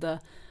valde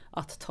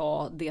att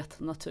ta det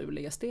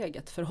naturliga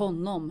steget, för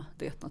honom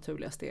det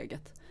naturliga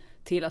steget,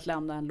 till att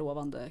lämna en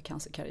lovande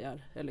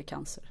cancerkarriär eller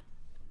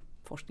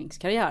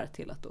cancerforskningskarriär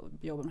till att då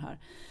jobba med det här.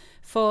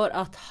 För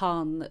att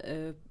han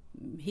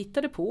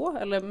hittade på,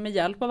 eller med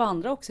hjälp av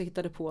andra också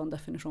hittade på en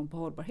definition på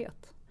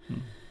hållbarhet.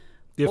 Mm.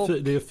 Det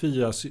är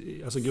fyra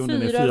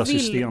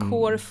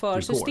villkor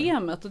för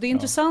systemet. Och det är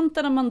intressant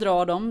när man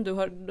drar dem. Du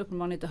har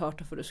uppenbarligen inte hört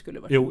det, för du skulle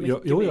vara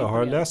jag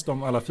har läst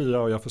dem alla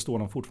fyra och jag förstår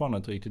dem fortfarande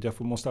inte riktigt.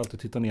 Jag måste alltid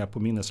titta ner på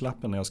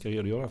minneslappen när jag ska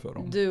redogöra för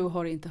dem. Du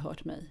har inte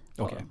hört mig.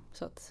 Okej.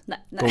 Så att, nej.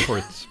 Go for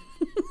it.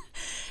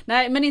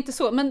 Nej, men inte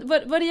så. Men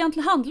vad det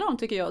egentligen handlar om,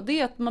 tycker jag, det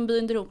är att man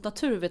binder ihop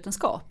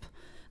naturvetenskap.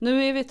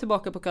 Nu är vi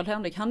tillbaka på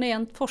Karl-Henrik. Han är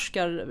en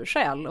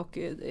forskarsjäl och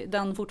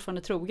den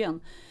fortfarande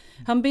trogen.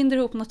 Han binder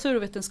ihop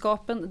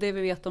naturvetenskapen, det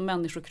vi vet om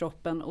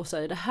människokroppen, och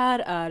säger det här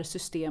är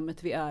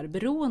systemet vi är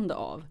beroende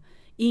av.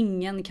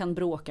 Ingen kan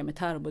bråka med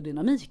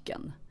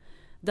termodynamiken.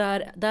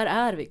 Där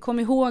är vi. Kom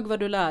ihåg vad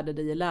du lärde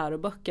dig i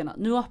läroböckerna.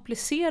 Nu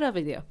applicerar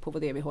vi det på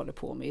det vi håller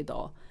på med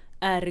idag.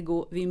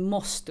 Ergo, vi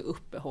måste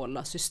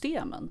uppehålla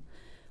systemen.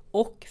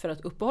 Och för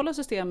att uppehålla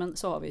systemen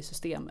så har vi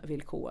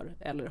systemvillkor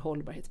eller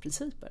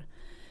hållbarhetsprinciper.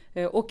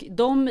 Och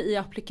de i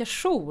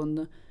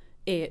applikation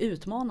är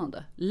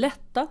utmanande.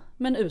 Lätta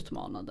men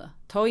utmanande.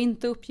 Ta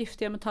inte upp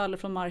giftiga metaller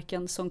från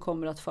marken som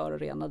kommer att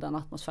förorena den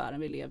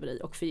atmosfären vi lever i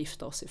och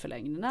förgifta oss i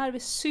förlängningen när vi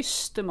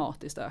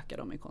systematiskt ökar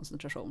dem i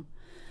koncentration.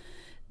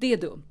 Det är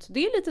dumt.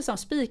 Det är lite som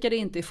spikade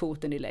inte i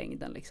foten i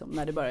längden liksom,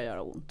 när det börjar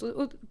göra ont.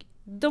 Och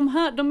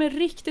de är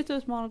riktigt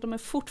utmanande, de är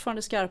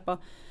fortfarande skarpa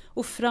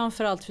och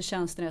framförallt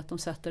förtjänsten är att de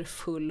sätter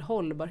full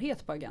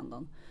hållbarhet på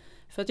agendan.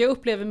 För att jag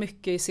upplever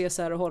mycket i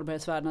CSR och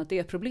hållbarhetsvärlden att det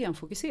är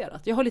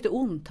problemfokuserat. Jag har lite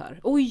ont här.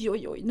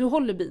 Oj, nu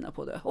håller bina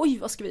på det. Oj,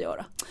 vad ska vi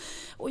göra?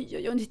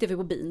 Oj, nu tittar vi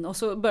på bin och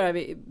så börjar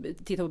vi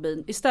titta på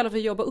bin. Istället för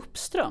att jobba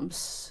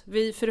uppströms.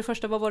 För det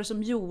första, vad var det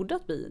som gjorde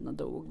att bina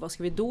dog? Vad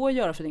ska vi då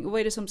göra för ting? Och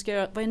vad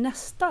är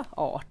nästa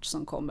art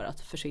som kommer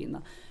att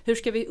försvinna? Hur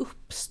ska vi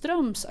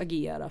uppströms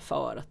agera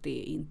för att det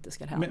inte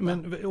ska hända?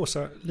 Men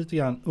Åsa, lite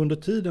grann under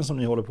tiden som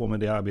ni håller på med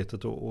det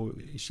arbetet och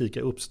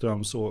kika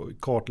uppströms och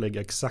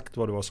kartlägga exakt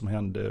vad det var som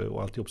hände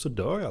och alltihop, så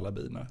dör alla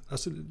bina.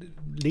 Alltså,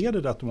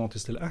 leder det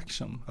automatiskt till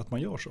action att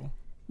man gör så?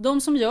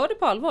 De som gör det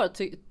på allvar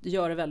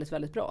gör det väldigt,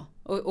 väldigt bra.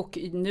 Och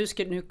nu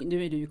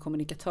är du ju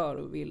kommunikatör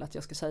och vill att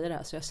jag ska säga det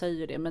här, så jag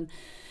säger det. Men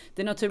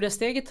det naturliga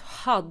steget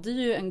hade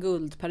ju en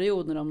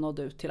guldperiod när de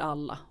nådde ut till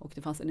alla. Och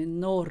det fanns en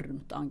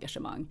enormt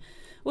engagemang.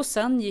 Och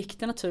sen gick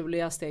det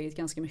naturliga steget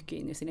ganska mycket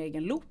in i sin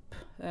egen loop.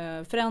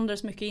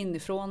 Förändrades mycket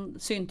inifrån,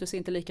 syntes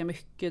inte lika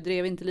mycket,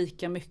 drev inte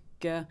lika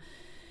mycket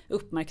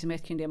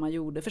uppmärksamhet kring det man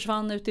gjorde,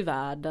 försvann ut i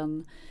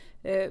världen.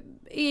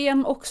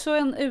 Är också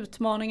en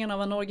utmaning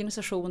av en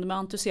organisation med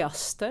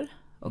entusiaster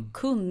och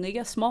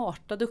kunniga,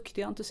 smarta,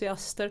 duktiga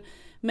entusiaster,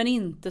 men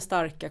inte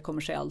starka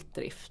kommersiellt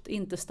drift,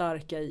 inte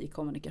starka i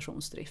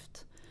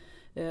kommunikationsdrift.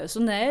 Så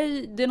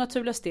nej, det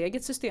naturliga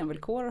steget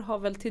systemvillkor har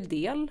väl till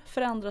del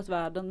förändrat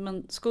världen,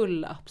 men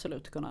skulle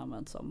absolut kunna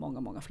användas av många,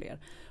 många fler.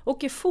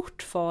 Och är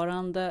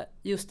fortfarande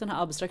just den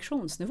här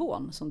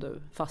abstraktionsnivån som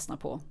du fastnar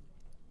på.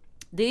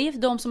 Det är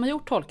de som har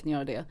gjort tolkningar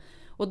av det.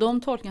 Och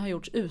de tolkningar har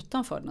gjorts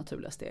utanför det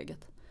naturliga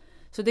steget.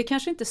 Så det är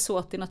kanske inte så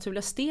att det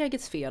naturliga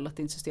stegets fel att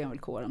inte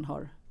systemvillkoren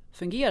har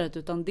fungerat.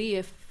 Utan det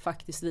är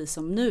faktiskt vi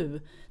som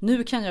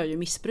nu kan jag ju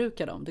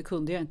missbruka dem. Det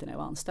kunde jag inte när jag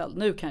var anställd.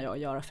 Nu kan jag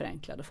göra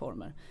förenklade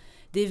former.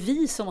 Det är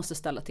vi som måste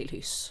ställa till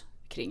hyss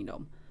kring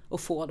dem.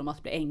 Och få dem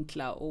att bli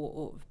enkla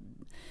och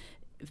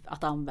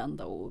att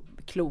använda och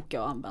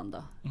kloka att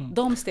använda.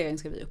 De stegen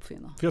ska vi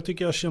uppfinna. För jag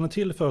tycker jag känner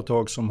till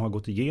företag som har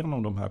gått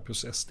igenom de här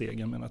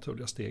processstegen med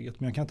naturliga steget.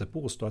 Men jag kan inte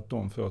påstå att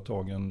de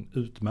företagen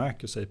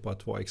utmärker sig på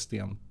att vara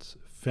extremt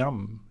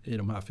fram i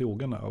de här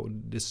frågorna. Och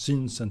det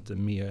syns inte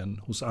mer än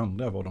hos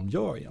andra vad de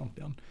gör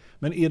egentligen.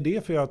 Men är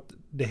det för att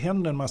det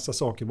händer en massa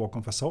saker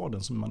bakom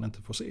fasaden som man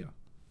inte får se?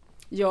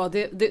 Ja,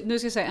 nu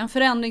ska jag säga, en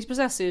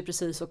förändringsprocess är ju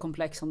precis så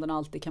komplex som den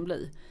alltid kan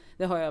bli.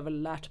 Det har jag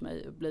väl lärt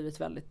mig och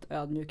blivit väldigt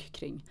ödmjuk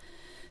kring.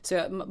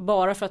 Så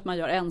bara för att man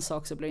gör en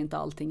sak så blir inte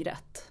allting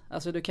rätt.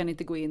 Alltså du kan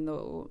inte gå in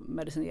och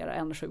medicinera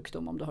en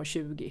sjukdom om du har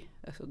 20.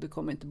 Alltså, du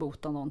kommer inte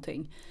bota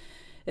någonting.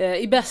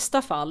 I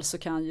bästa fall så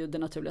kan ju det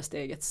naturliga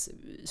stegets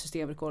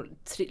systemvillkor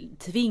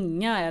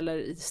tvinga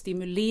eller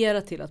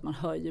stimulera till att man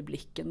höjer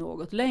blicken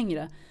något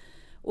längre.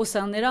 Och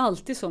sen är det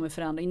alltid så med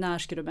förändring, när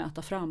ska du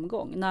mäta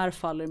framgång? När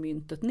faller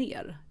myntet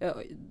ner?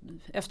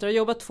 Efter att ha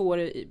jobbat 2 år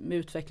med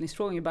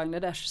utvecklingsfrågor i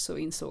Bangladesh så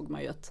insåg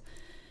man ju att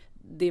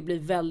det blir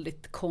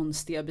väldigt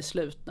konstiga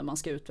beslut när man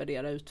ska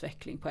utvärdera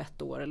utveckling på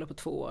 1 år eller på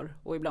 2 år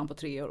och ibland på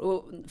 3 år.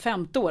 Och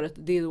 5:e året,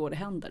 det är då det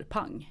händer,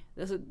 pang.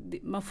 Alltså,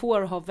 man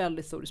får ha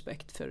väldigt stor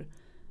respekt för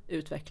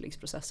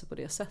utvecklingsprocesser på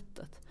det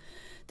sättet.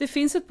 Det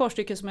finns ett par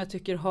stycken som jag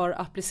tycker har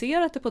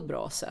applicerat det på ett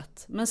bra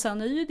sätt. Men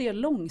sen är ju det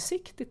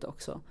långsiktigt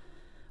också.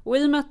 Och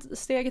i och med att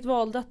steget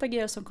valde att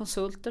agera som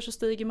konsulter så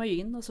stiger man ju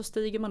in och så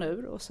stiger man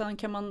ur. Och sen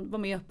kan man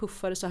vara med och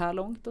puffa det så här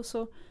långt och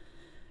så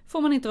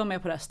får man inte vara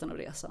med på resten av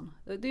resan.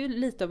 Det är ju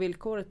lite av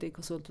villkoret i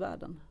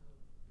konsultvärlden.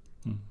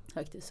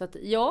 Faktiskt. Så att,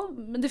 ja,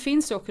 men det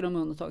finns ju också de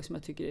undantag som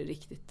jag tycker är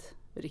riktigt,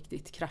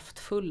 riktigt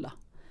kraftfulla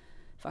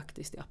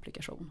faktiskt i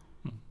applikation.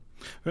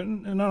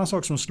 En annan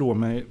sak som slår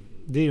mig,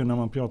 det är ju när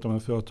man pratar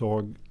med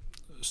företag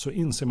så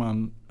inser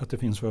man att det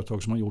finns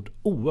företag som har gjort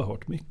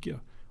oerhört mycket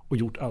och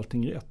gjort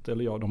allting rätt.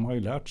 Eller ja, de har ju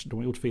lärt, de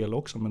har gjort fel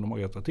också, men de har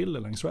rättat till det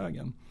längs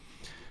vägen.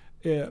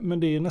 Men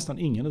det är nästan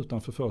ingen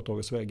utanför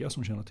företagets väggar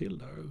som känner till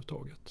det här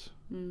överhuvudtaget.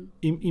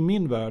 I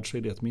min värld så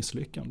är det ett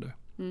misslyckande.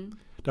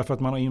 Därför att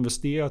man har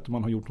investerat och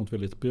man har gjort något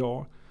väldigt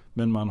bra,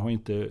 men man har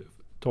inte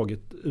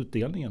tagit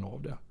utdelningen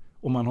av det.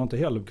 Och man har inte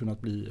heller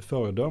kunnat bli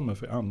föredöme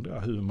för andra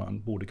hur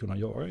man borde kunna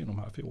göra i de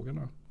här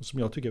frågorna. Som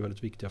jag tycker är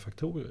väldigt viktiga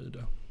faktorer i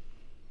det.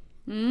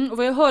 Och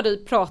vad jag hör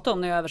dig prata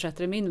om när jag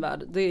översätter i min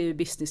värld, det är ju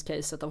business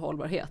caset av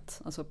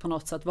hållbarhet. Alltså på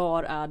något sätt,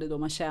 var är det då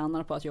man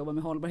tjänar på att jobba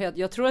med hållbarhet?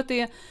 Jag tror att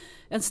det är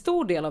en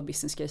stor del av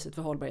business caset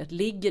för hållbarhet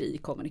ligger i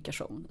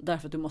kommunikation.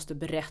 Därför att du måste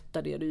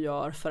berätta det du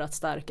gör för att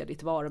stärka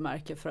ditt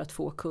varumärke, för att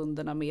få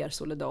kunderna mer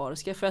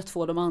solidariska, för att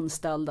få de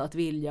anställda att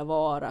vilja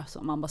vara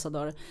som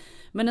ambassadörer.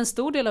 Men en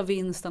stor del av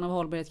vinsten av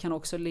hållbarhet kan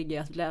också ligga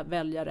i att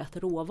välja rätt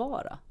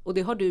råvara. Och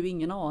det har du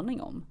ingen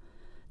aning om.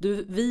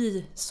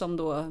 Vi som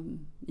då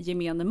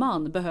gemene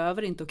man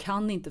behöver inte och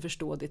kan inte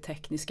förstå det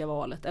tekniska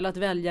valet. Eller att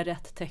välja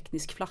rätt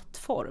teknisk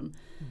plattform.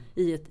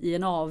 I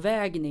en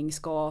avvägning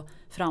ska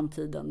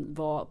framtiden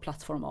vara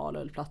plattform A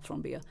eller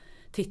plattform B.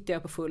 Tittar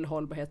jag på full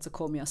hållbarhet så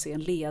kommer jag se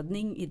en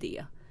ledning i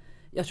det.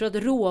 Jag tror att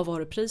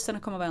råvarupriserna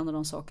kommer vara en av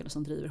de sakerna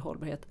som driver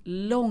hållbarhet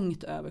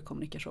långt över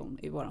kommunikation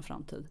i vår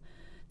framtid.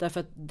 Därför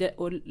att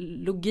och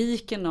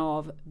logiken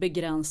av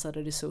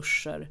begränsade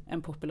resurser,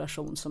 en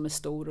population som är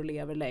stor och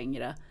lever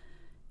längre,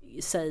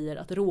 säger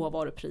att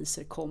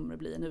råvarupriser kommer att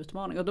bli en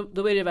utmaning. Och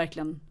då är det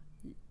verkligen,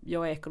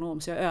 jag är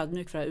ekonom så jag är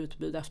ödmjuk för det här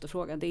utbud och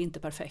efterfrågan. Det är inte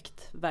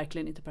perfekt,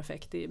 verkligen inte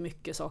perfekt. Det är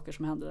mycket saker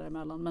som händer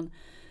däremellan. Men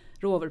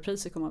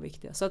råvarupriser kommer att vara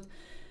viktiga. Så att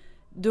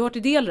du har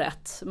till del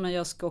rätt, men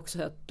jag ska också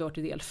säga att du har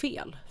till del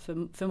fel.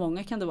 För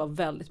många kan det vara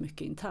väldigt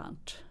mycket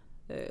internt.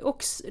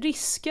 Och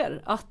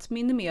risker, att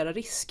minimera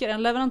risker.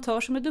 En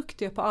leverantör som är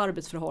duktig på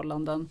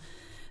arbetsförhållanden,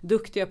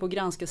 duktiga på att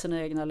granska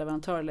sina egna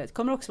leverantörer,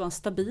 kommer också vara en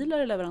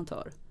stabilare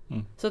leverantör.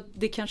 Så att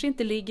det kanske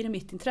inte ligger i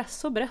mitt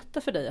intresse att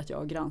berätta för dig att jag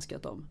har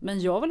granskat dem. Men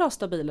jag vill ha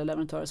stabila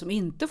leverantörer som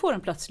inte får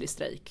en plötslig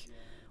strejk.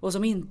 Och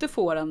som inte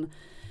får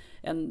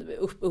en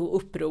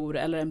uppror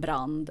eller en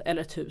brand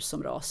eller ett hus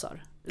som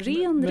rasar.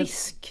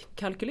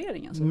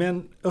 Riskkalkylering alltså.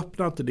 Men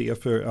öppnar inte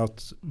det för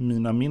att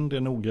mina mindre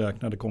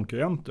nogräknade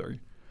konkurrenter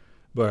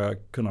börjar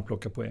kunna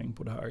plocka poäng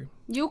på det här?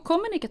 Jo,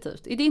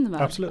 kommunikativt i din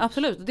värld.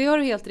 Absolut. Det har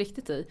du helt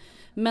riktigt i.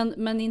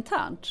 Men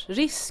internt.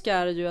 Risk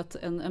är ju att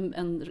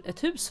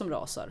ett hus som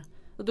rasar.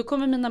 Och då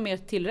kommer mina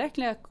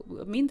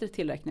mindre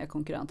tillräkneliga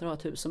konkurrenter ha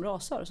ett hus som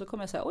rasar. Så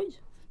kommer jag säga, oj,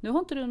 nu har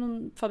inte du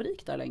någon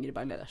fabrik där längre i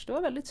Bangladesh. Det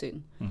var väldigt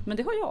synd. Men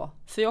det har jag.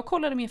 För jag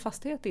kollade min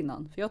fastighet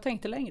innan. För jag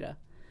tänkte längre.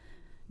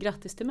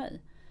 Grattis till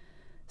mig.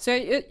 Så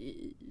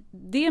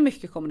det är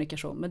mycket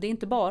kommunikation, men det är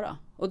inte bara.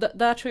 Och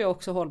där tror jag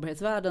också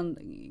hållbarhetsvärlden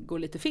går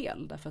lite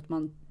fel. Därför att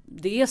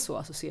det är så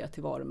associerat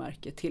till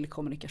varumärke, till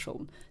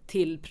kommunikation,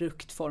 till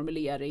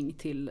produktformulering,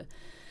 till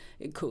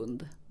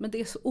kund. Men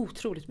det är så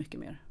otroligt mycket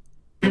mer.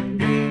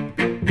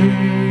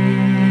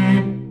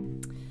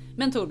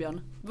 Men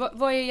Torbjörn,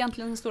 vad är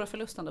egentligen den stora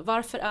förlusten då?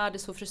 Varför är det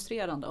så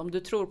frustrerande om du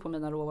tror på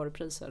mina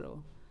råvarupriser och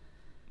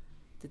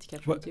det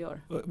kanske inte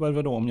gör?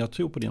 Vadå om jag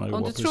tror på dina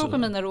råvarupriser? Om du tror på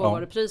mina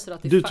råvarupriser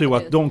att du tror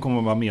att de kommer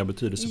att vara mer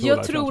betydelsefulla?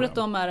 Jag tror att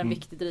de är en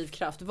viktig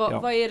drivkraft.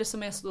 Vad är det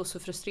som är så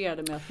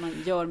frustrerande med att man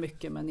gör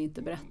mycket men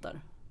inte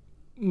berättar?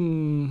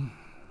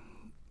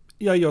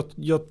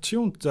 Jag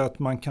tror inte att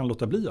man kan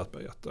låta bli att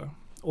berätta.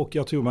 Och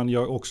jag tror man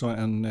gör också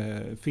en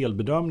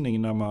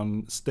felbedömning när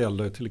man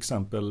ställer till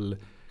exempel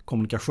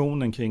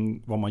kommunikationen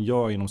kring vad man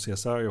gör inom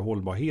CSR och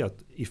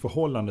hållbarhet i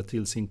förhållande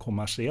till sin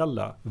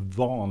kommersiella,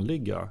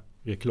 vanliga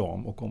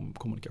reklam och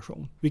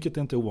kommunikation. Vilket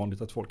är inte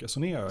ovanligt att folk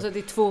resonerar. Så det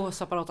är två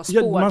separata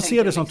spår? Ja, man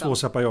ser det som två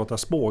separata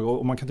spår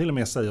och man kan till och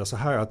med säga så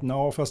här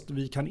att fast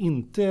vi kan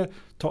inte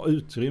ta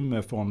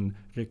utrymme från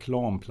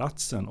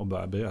reklamplatsen och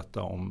börja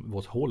berätta om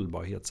vårt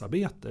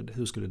hållbarhetsarbete.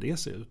 Hur skulle det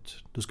se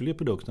ut? Då skulle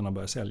produkterna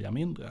börja sälja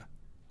mindre.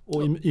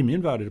 Och i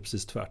min värld är det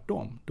precis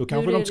tvärtom. Då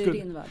kanske hur är det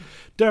i din värld?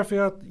 Därför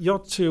att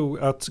jag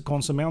tror att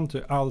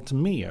konsumenter allt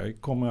mer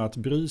kommer att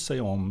bry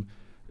sig om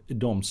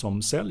de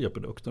som säljer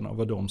produkterna och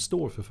vad de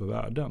står för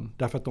värden.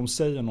 Därför att de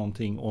säger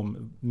någonting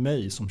om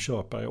mig som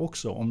köpare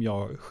också. Om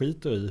jag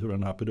skiter i hur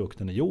den här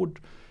produkten är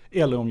gjord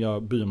eller om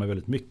jag bryr mig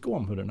väldigt mycket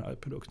om hur den här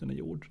produkten är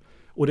gjord.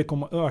 Och det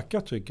kommer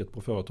öka trycket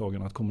på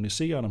företagen att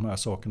kommunicera de här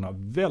sakerna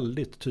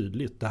väldigt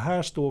tydligt. Det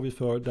här står vi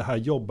för, det här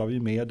jobbar vi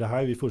med, det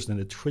här är vi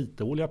fullständigt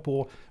skitdåliga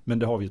på, men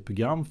det har vi ett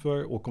program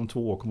för och om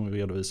 2 år kommer vi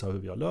redovisa hur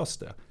vi har löst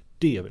det.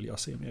 Det vill jag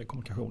se mer i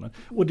kommunikationen.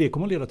 Och det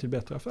kommer att leda till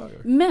bättre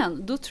affärer.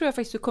 Men då tror jag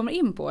faktiskt du kommer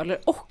in på,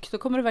 då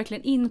kommer du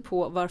verkligen in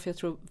på varför jag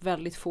tror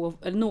väldigt få,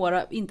 eller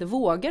några inte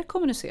vågar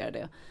kommunicera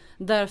det.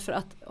 Därför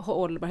att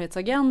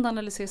hållbarhetsagendan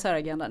eller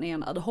CSR-agendan är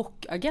en ad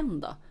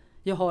hoc-agenda.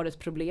 Jag har ett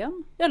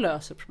problem, jag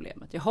löser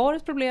problemet. Jag har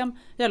ett problem,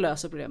 jag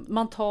löser problemet.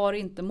 Man tar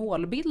inte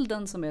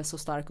målbilden som är så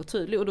stark och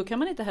tydlig. Och då kan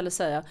man inte heller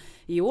säga,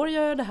 i år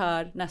gör jag det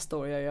här, nästa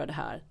år jag gör det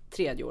här,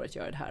 tredje året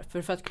gör jag det här.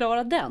 För att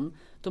klara den,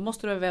 då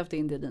måste du ha vävt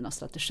in det i dina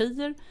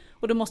strategier.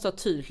 Och du måste ha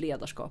tydligt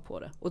ledarskap på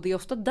det. Och det är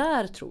ofta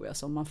där tror jag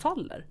som man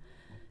faller.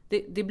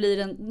 Det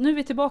blir nu är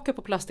vi tillbaka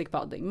på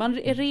plastikpadding. Man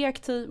är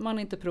reaktiv, man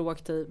är inte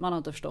proaktiv, man har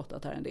inte förstått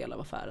att det här är en del av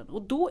affären.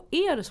 Och då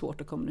är det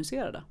svårt att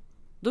kommunicera det.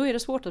 Då är det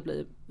svårt att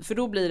bli, för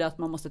då blir det att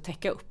man måste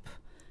täcka upp.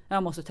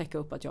 Jag måste täcka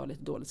upp att jag har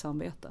lite dåligt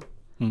samvete.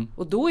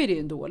 Och då är det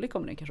en dålig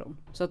kommunikation.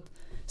 Så att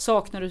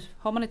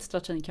har man inte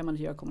strategin kan man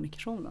inte göra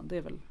kommunikationen. Det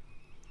är väl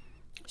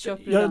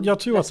Jag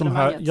tror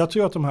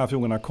att de här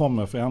frågorna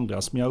kommer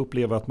förändras, men jag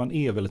upplever att man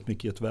är väldigt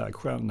mycket i ett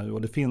vägskäl nu,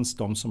 och det finns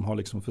de som har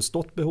liksom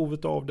förstått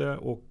behovet av det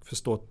och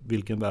förstått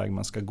vilken väg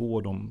man ska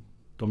gå,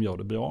 de gör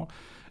det bra.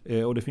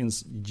 Och det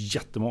finns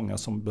jättemånga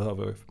som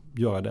behöver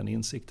göra den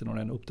insikten och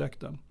den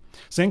upptäckten.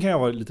 Sen kan jag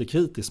vara lite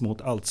kritisk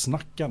mot allt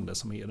snackande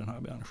som är i den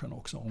här branschen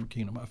också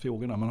omkring de här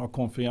frågorna. Man har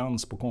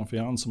konferens på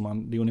konferens och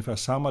det är ungefär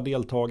samma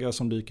deltagare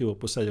som dyker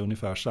upp och säger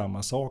ungefär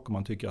samma sak, och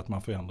man tycker att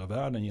man förändrar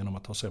världen genom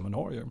att ha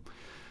seminarier.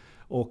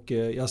 Och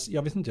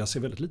jag vet inte, jag ser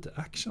väldigt lite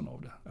action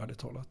av det, ärligt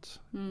talat.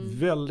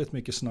 Väldigt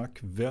mycket snack,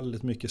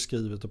 väldigt mycket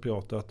skrivet och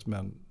pratat,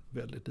 men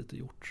väldigt lite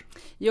gjort.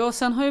 Ja,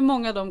 sen har ju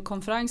många av de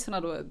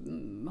konferenserna då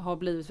har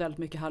blivit väldigt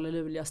mycket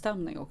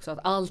halleluja-stämning också. Att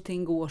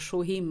allting går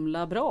så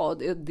himla bra.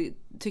 Det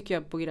tycker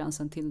jag på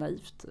gränsen till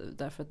naivt.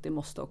 Därför att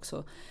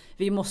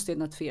vi måste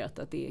identifiera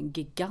att det är en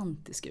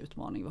gigantisk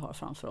utmaning vi har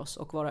framför oss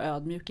och vara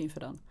ödmjuka inför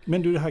den.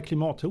 Men du, det här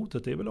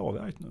klimathotet är väl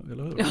avvärjt nu,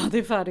 eller hur? Ja, det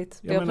är färdigt.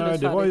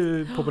 Det var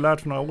ju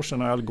populärt för några år sedan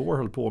när Al Gore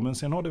höll på, men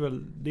sen har det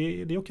väl,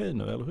 det är okej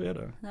nu, eller hur är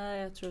det?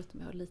 Nej, jag tror att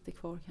vi har lite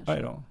kvar kanske.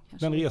 Nej då.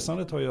 Men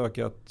resandet har ju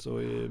ökat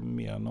och är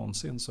mer än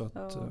någonsin, så att...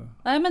 Ja.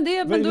 Nej, men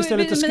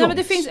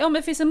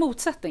det finns en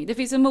motsättning. Det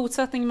finns en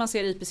motsättning, man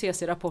ser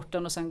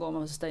IPCC-rapporten och sen går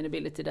man på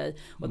Sustainability Day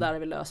och där har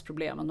vi löst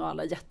problemen och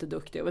alla är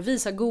jätteduktiga och vi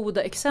visar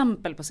goda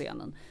exempel på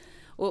scenen.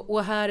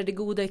 Och här är det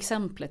goda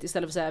exemplet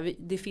istället för att säga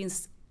det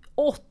finns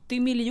 80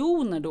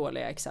 miljoner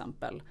dåliga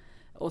exempel.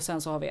 Och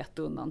sen så har vi ett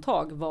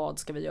undantag. Vad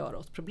ska vi göra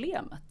åt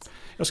problemet?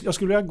 Jag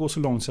skulle vilja gå så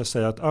långt så att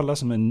säga att alla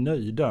som är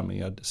nöjda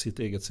med sitt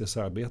eget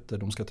CSR-arbete,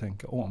 de ska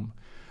tänka om.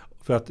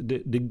 För att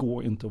det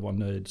går inte att vara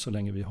nöjd så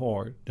länge vi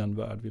har den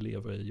värld vi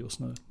lever i just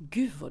nu.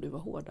 Gud vad du var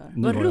hård där.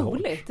 Vad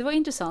roligt, det var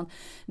intressant.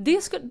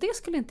 Det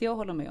skulle inte jag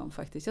hålla med om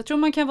faktiskt. Jag tror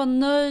man kan vara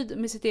nöjd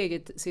med sitt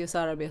eget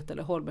CSR-arbete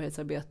eller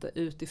hållbarhetsarbete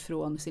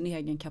utifrån sin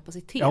egen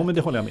kapacitet. Ja, men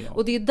det håller jag med om.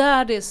 Och det är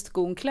där det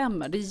skon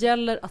klämmer. Det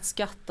gäller att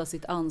skatta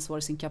sitt ansvar,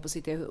 sin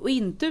kapacitet. Och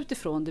inte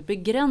utifrån det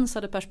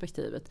begränsade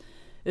perspektivet.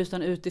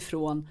 Utan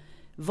utifrån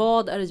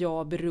vad är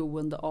jag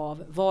beroende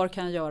av? Var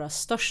kan jag göra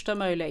största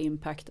möjliga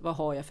impact? Vad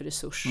har jag för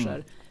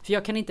resurser? För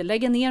jag kan inte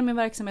lägga ner min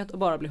verksamhet och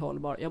bara bli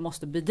hållbar. Jag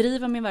måste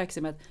bedriva min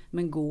verksamhet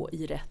men gå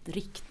i rätt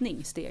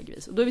riktning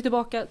stegvis. Och då är vi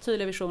tillbaka,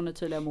 tydliga visioner,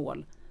 tydliga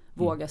mål.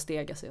 Våga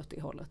stega sig åt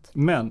det hållet.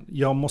 Men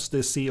jag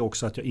måste se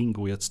också att jag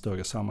ingår i ett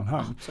större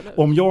sammanhang. Absolut.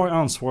 Om jag har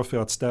ansvar för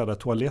att städa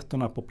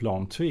toaletterna på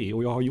plan 3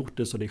 och jag har gjort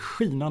det så det är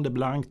skinande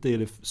blankt, det är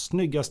det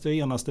snyggaste,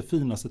 renaste,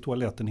 finaste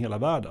toaletten i hela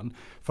världen.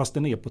 Fast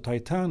den är på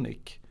Titanic.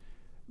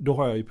 Då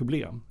har jag ju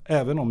problem.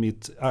 Även om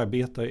mitt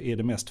arbete är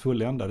det mest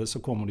fulländade så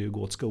kommer det ju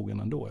gå åt skogen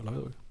ändå, eller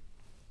hur?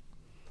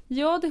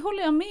 Ja, det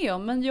håller jag med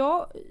om. Men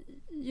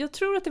jag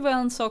tror att det var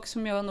en sak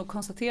som jag nog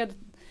konstaterade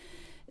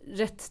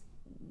rätt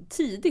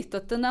tidigt.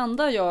 Att den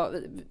enda jag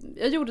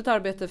gjorde ett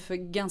arbete för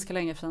ganska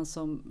länge sedan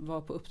som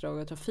var på uppdrag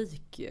av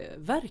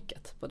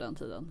Trafikverket på den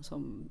tiden.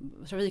 Som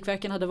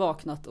Trafikverken hade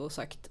vaknat och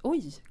sagt,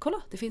 oj,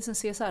 kolla, det finns en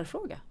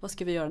CSR-fråga. Vad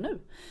ska vi göra nu?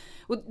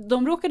 Och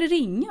de råkade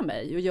ringa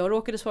mig och jag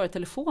råkade svara i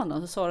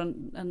telefonen. Så sa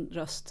en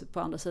röst på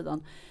andra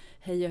sidan,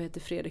 hej, jag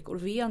heter Fredrik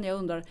Orven, jag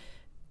undrar,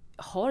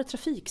 har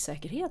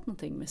trafiksäkerhet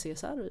någonting med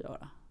CSR att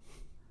göra?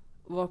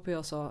 Varpå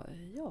jag sa,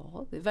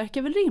 ja, det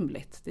verkar väl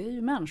rimligt. Det är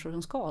ju människor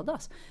som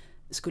skadas.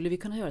 Skulle vi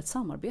kunna göra ett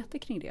samarbete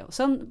kring det? Och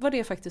sen var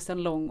det faktiskt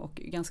en lång och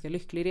ganska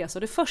lycklig resa.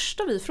 Och det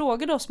första vi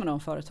frågade oss med de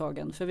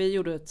företagen, för vi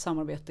gjorde ett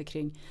samarbete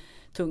kring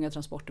tunga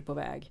transporter på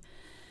väg,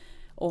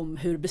 om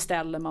hur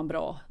beställer man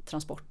bra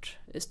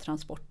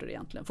transporter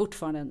egentligen.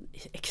 Fortfarande en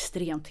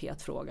extremt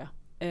het fråga.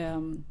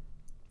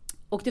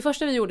 Och det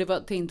första vi gjorde var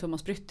till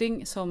Thomas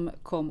Brytting som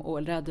kom och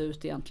räddade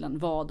ut egentligen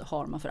vad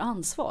har man för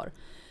ansvar.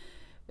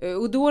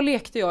 Och då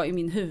lekte jag i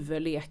min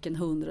huvud leken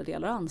 100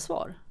 delar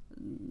ansvar.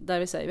 Där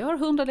vi säger, vi har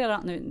 100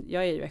 delar, nu,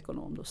 jag är ju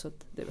ekonom då, så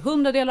att det är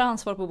 100 delar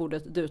ansvar på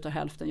bordet, du tar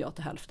hälften, jag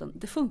tar hälften.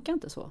 Det funkar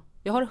inte så.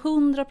 Jag har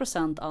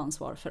 100%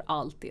 ansvar för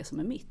allt det som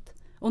är mitt.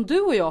 Om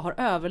du och jag har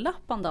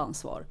överlappande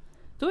ansvar,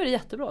 då är det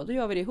jättebra, då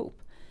gör vi det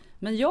ihop.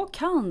 Men jag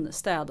kan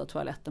städa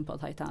toaletten på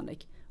Titanic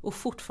och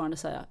fortfarande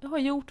säga, jag har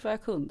gjort vad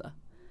jag kunde.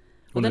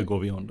 Och nu går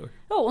vi under.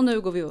 Ja, och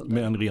nu går vi under.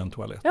 Med en ren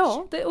toalett.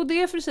 Ja, och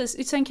det är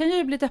precis. Sen kan jag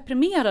ju bli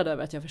deprimerad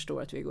över att jag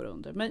förstår att vi går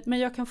under. Men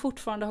jag kan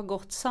fortfarande ha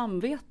gott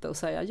samvete och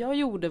säga, jag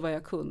gjorde vad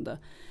jag kunde.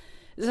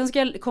 Sen ska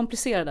jag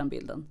komplicera den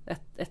bilden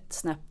ett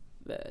snäpp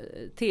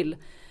till.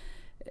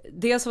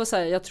 Dels vad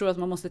säger jag tror att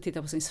man måste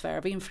titta på sin sphere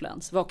of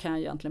influence. Vad kan jag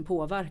egentligen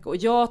påverka? Och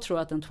jag tror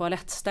att en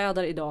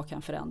toalettstädare idag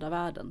kan förändra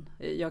världen.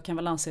 Jag kan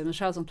väl anse mig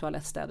själv som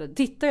toalettstädare.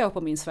 Tittar jag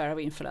på min sphere of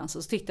influence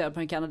och så tittar jag på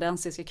den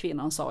kanadensiska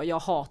kvinnan och sa, jag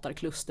hatar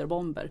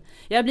klusterbomber.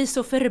 Jag blir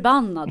så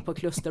förbannad på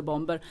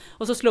klusterbomber.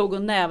 Och så slog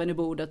hon näven i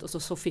bordet och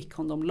så fick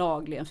hon dem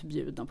lagligen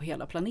förbjudna på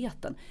hela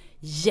planeten.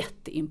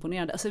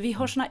 Jätteimponerande. Alltså vi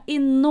har såna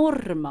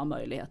enorma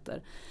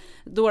möjligheter.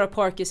 Dora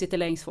Parker sitter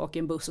längst bak i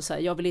en buss och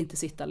säger, jag vill inte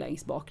sitta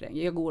längst bak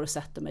längre. Jag går och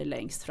sätter mig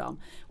längst fram.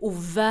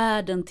 Och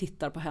världen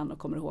tittar på henne och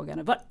kommer ihåg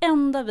henne.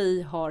 Varenda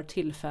vi har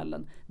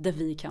tillfällen där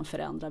vi kan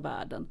förändra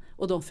världen.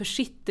 Och de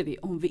försitter vi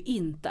om vi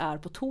inte är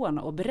på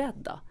tårna och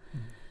beredda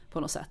på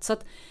något sätt. Så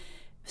att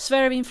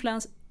Sphere of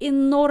influence,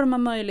 enorma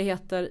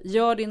möjligheter.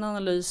 Gör din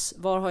analys.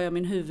 Var har jag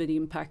min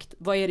huvudimpact?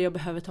 Vad är det jag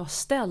behöver ta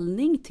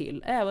ställning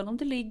till? Även om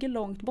det ligger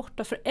långt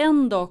borta. För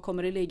en dag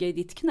kommer det ligga i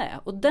ditt knä.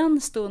 Och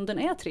den stunden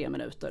är 3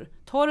 minuter.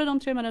 Tar du de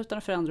 3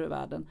 minuterna förändrar du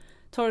världen.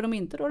 Tar du dem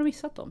inte, då har du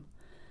missat dem.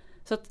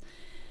 Så att,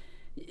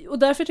 och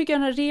därför tycker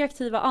jag det här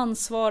reaktiva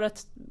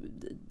ansvaret,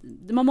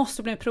 man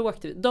måste bli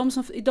proaktiv. De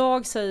som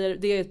idag säger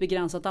det är ett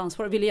begränsat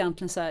ansvar vill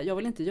egentligen säga jag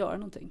vill inte göra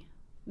någonting.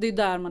 Det är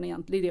det man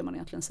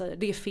egentligen säger.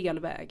 Det är fel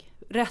väg.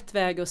 Rätt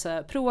väg att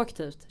säga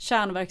proaktivt.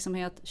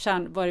 Kärnverksamhet,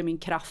 vad är min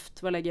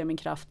kraft? Var lägger jag min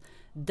kraft?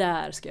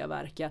 Där ska jag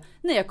verka.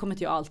 Nej, jag kommer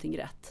inte göra allting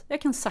rätt.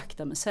 Jag kan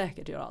sakta men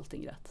säkert göra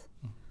allting rätt.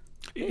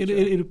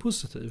 Är du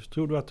positiv?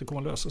 Tror du att det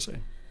kommer lösa sig?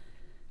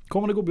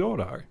 Kommer det gå bra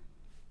det här?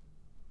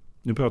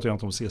 Nu pratar jag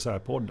inte om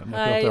CSR-podden.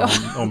 Jag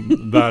pratar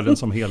om världen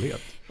som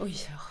helhet. Oj,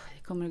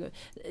 kommer det gå.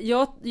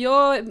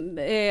 Jag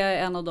är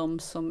en av dem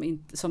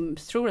som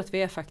tror att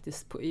vi är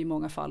faktiskt i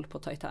många fall på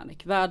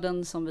Titanic.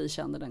 Världen som vi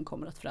känner den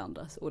kommer att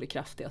förändras och det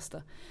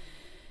kraftigaste.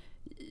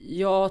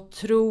 Jag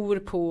tror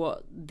på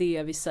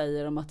det vi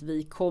säger om att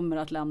vi kommer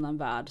att lämna en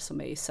värld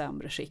som är i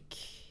sämre skick.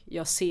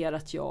 Jag ser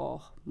att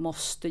jag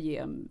måste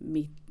ge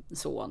min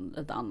son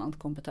en annan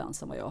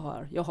kompetens än vad jag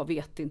har. Jag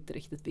vet inte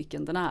riktigt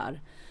vilken den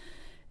är.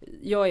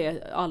 Jag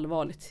är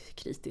allvarligt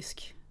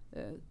kritisk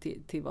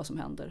till vad som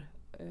händer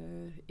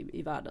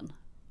i världen.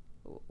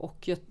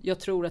 Och jag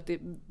tror att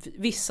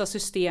vissa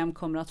system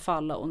kommer att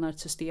falla, och när ett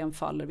system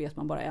faller vet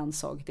man bara en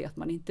sak, det är att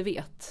man inte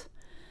vet.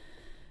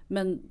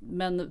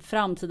 Men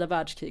framtida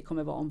världskrig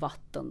kommer vara om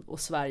vatten, och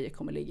Sverige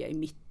kommer ligga i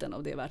mitten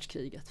av det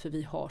världskriget, för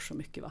vi har så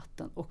mycket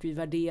vatten och vi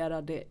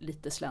värderar det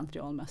lite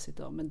slentrianmässigt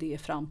idag, men det är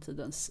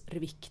framtidens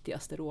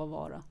viktigaste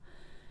råvara.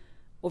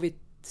 Och vi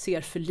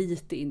ser för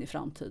lite in i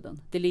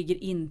framtiden. Det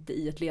ligger inte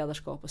i ett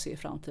ledarskap att se i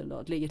framtiden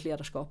då. Det ligger ett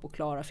ledarskap att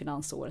klara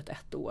finansåret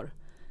 1 år.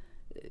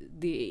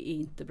 Det är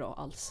inte bra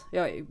alls.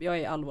 Jag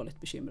är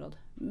allvarligt bekymrad.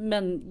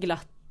 Men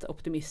glatt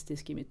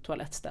optimistisk i mitt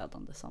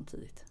toalettstädande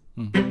samtidigt.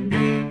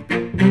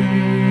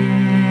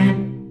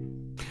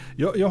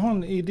 Jag har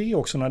en idé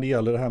också när det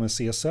gäller det här med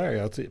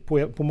CSR. Att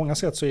på många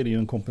sätt så är det ju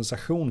en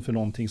kompensation för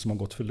någonting som har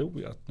gått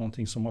förlorat.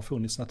 Någonting som har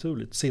funnits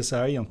naturligt. CSR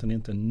är egentligen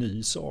inte en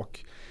ny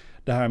sak.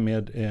 Det här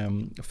med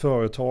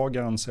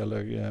företagarens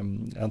eller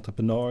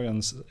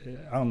entreprenörens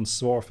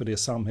ansvar för det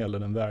samhälle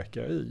den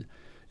verkar i.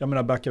 Jag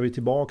menar, backar vi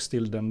tillbaks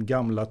till den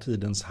gamla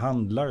tidens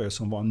handlare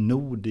som var en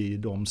nod i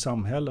de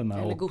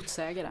samhällena. Eller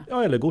godsägare.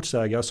 Ja, eller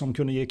godsägare som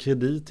kunde ge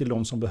kredit till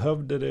de som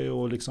behövde det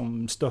och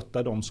liksom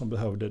stötta de som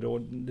behövde det.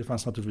 Och det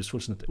fanns naturligtvis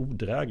fullständigt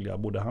odrägliga,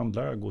 både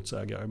handlare och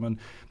godsägare. Men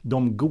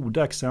de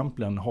goda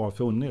exemplen har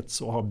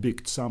funnits och har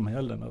byggt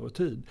samhällen över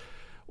tid.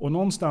 Och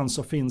någonstans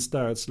så finns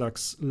där ett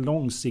slags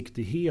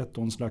långsiktighet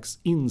och en slags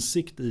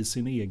insikt i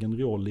sin egen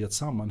roll i ett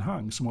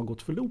sammanhang som har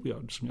gått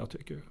förlorad, som jag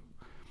tycker.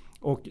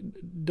 Och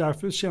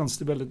därför känns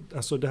det väldigt,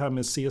 alltså det här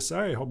med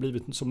CSR har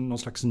blivit som någon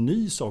slags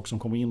ny sak som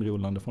kommer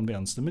inrullande från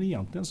vänster, men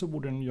egentligen så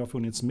borde den ju ha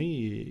funnits med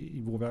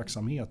i vår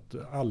verksamhet,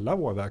 alla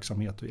våra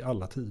verksamheter i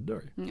alla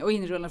tider. Och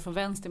inrullande från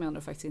vänster menar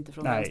du faktiskt inte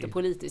från vänster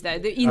politiskt. Nej,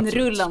 det är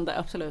inrullande,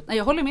 absolut. Nej,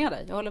 jag håller med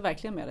dig, jag håller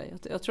verkligen med dig.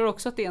 Jag tror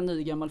också att det är en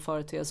ny gammal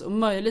företeelse, och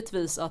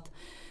möjligtvis att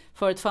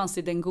förut fanns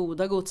det den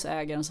goda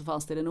godsägaren, så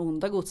fanns det den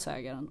onda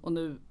godsägaren, och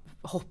nu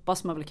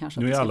hoppas man väl kanske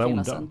att nu det ska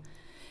finnas onda.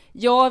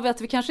 Ja,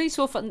 vet vi kanske i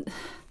så fall,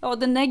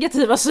 den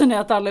negativa synen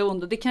är att alla är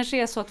onda. Det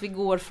kanske är så att vi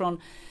går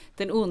från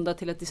den onda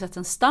till att det sätts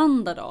en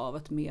standard av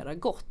ett mera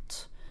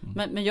gott.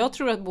 Men jag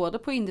tror att både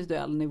på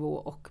individuell nivå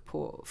och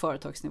på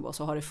företagsnivå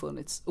så har det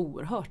funnits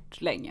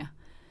oerhört länge.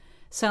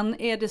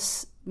 Sen är det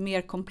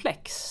mer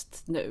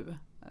komplext nu.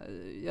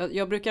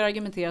 Jag brukar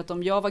argumentera att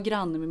om jag var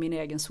granne med min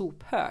egen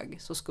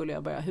sophög så skulle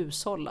jag börja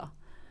hushålla.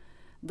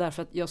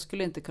 Därför att jag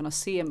skulle inte kunna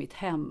se mitt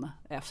hem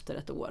efter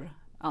ett år,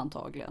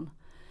 antagligen.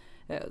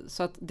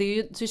 Så att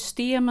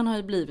systemen har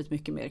ju blivit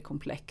mycket mer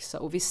komplexa,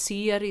 och vi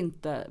ser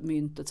inte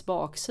myntets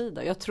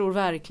baksida. Jag tror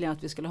verkligen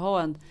att vi skulle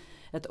ha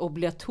ett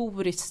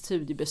obligatoriskt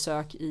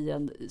studiebesök i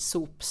en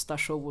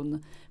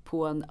sopstation,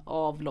 på en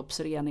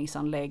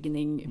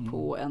avloppsreningsanläggning,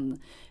 på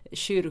en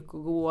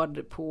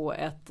kyrkogård, på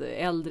ett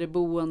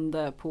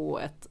äldreboende, på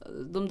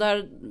de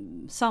där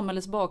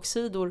samhällets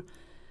baksidor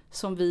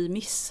som vi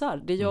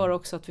missar. Det gör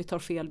också att vi tar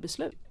fel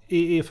beslut.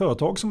 Är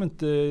företag som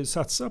inte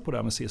satsar på det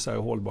här med CSR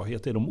och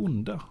hållbarhet, är de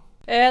onda?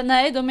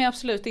 Nej, de är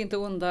absolut inte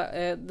onda.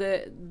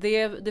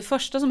 Det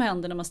första som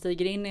händer när man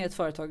stiger in i ett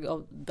företag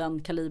av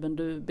den kalibern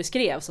du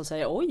beskrev, så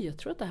säger oj, jag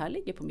tror att det här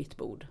ligger på mitt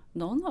bord.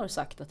 Någon har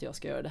sagt att jag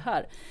ska göra det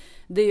här.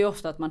 Det är ju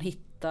ofta att man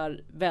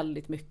hittar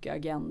väldigt mycket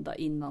agenda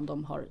innan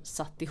de har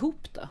satt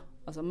ihop det.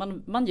 Alltså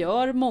man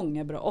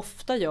gör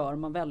ofta gör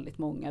man väldigt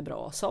många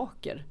bra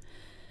saker.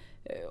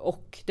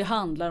 Och det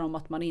handlar om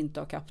att man inte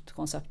har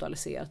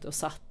konceptualiserat och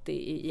satt det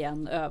i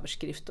en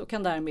överskrift, och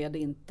kan därmed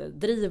inte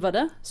driva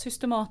det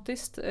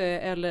systematiskt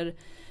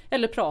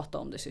eller prata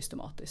om det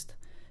systematiskt.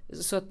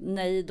 Så att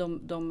nej,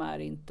 de är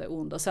inte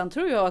onda. Sen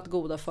tror jag att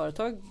goda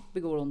företag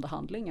begår onda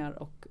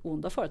handlingar och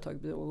onda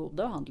företag begår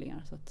goda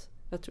handlingar. Så att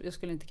Jag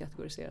skulle inte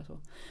kategorisera så.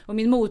 Och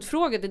min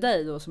motfråga till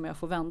dig då, som jag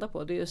får vända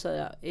på, det är att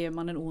säga, är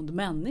man en ond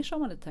människa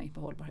om man inte tänker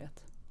på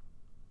hållbarhet?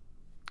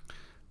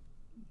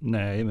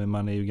 Nej, men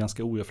man är ju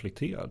ganska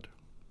oreflekterad.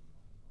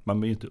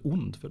 Man är ju inte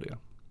ond för det.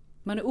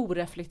 Man är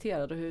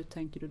oreflekterad, och hur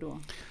tänker du då?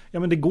 Ja,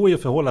 men det går ju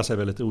att förhålla sig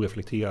väldigt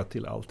oreflekterat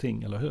till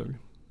allting, eller hur?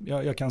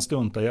 Jag kan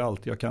strunta i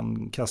allt, jag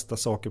kan kasta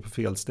saker på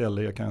fel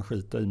ställe, jag kan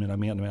skita i mina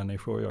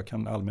medmänniskor, jag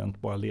kan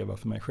allmänt bara leva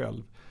för mig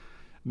själv.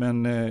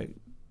 Men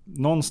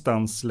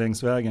någonstans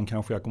längs vägen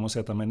kanske jag kommer att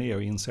sätta mig ner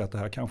och inse att det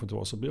här kanske inte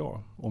var så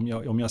bra.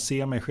 Om jag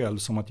ser mig själv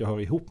som att jag hör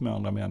ihop med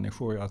andra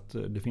människor, att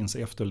det finns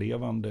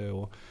efterlevande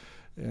och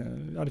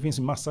det finns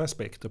en massa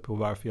aspekter på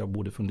varför jag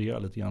borde fundera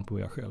lite grann på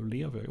hur jag själv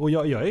lever. Och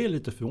jag är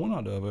lite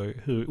förvånad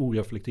över hur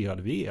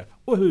oreflekterade vi är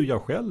och hur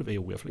jag själv är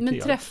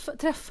oreflekterad. Men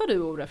träffar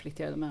du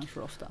oreflekterade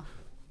människor ofta?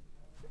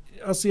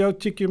 Alltså jag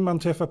tycker man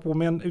träffar på,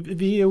 men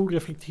vi är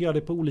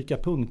oreflekterade på olika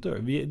punkter.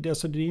 Det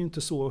är ju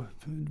inte så,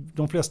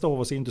 de flesta av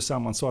oss är inte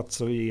sammansatt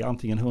så vi är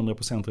antingen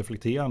 100%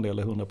 reflekterande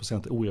eller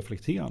 100%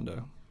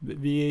 oreflekterande.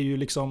 Vi är ju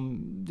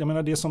liksom, jag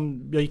menar det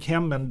som, jag gick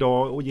hem en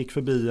dag och gick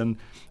förbi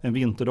en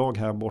vinterdag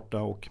här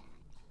borta och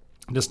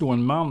det står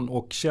en man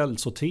och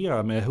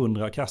källsorterar med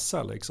 100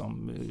 kassar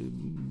liksom,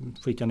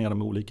 skickar ner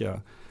de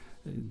olika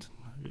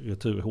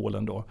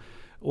returhålen då.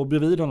 Och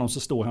bredvid honom så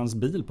står hans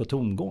bil på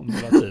tomgång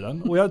hela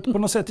tiden. Och jag på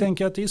något sätt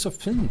tänker att det är så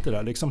fint det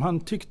där. Liksom, han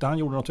tyckte han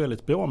gjorde något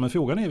väldigt bra. Men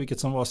frågan är vilket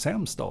som var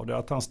sämst av det.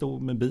 Att han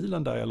stod med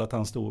bilen där eller att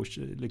han stod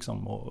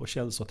liksom, och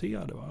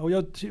källsorterade. Va? Och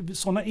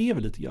sådana är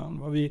vi lite grann.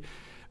 Va?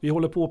 Vi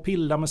håller på att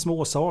pilla med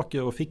små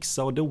saker och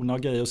fixa och dona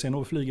och grejer. Och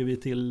sen flyger vi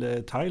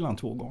till Thailand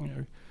 2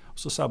 gånger. Och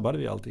så sabbade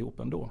vi alltihop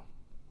ändå.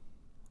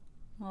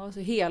 Ja, så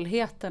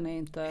helheten är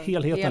inte...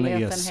 Helheten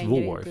är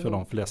svår för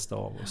de flesta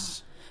av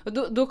oss.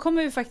 Och då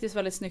kommer vi faktiskt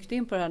väldigt snyggt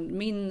in på det här,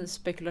 min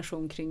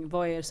spekulation kring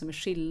vad är det som är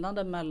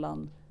skillnaden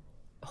mellan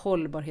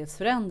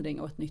hållbarhetsförändring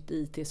och ett nytt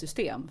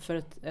IT-system.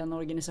 För en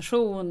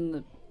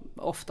organisation,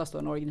 oftast då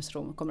en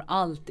organisation, kommer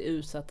alltid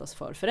utsättas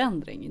för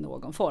förändring i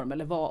någon form.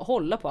 Eller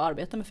hålla på att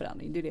arbeta med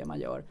förändring, det är det man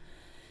gör.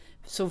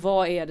 Så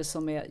vad är det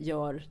som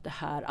gör det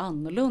här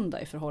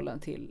annorlunda i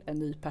förhållande till en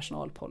ny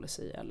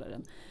personalpolicy?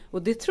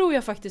 Och det tror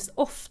jag faktiskt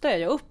ofta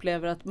jag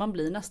upplever att man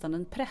blir nästan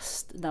en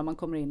präst när man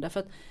kommer in. Därför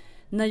att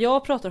när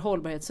jag pratar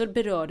hållbarhet så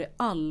berör det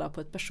alla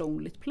på ett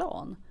personligt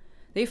plan.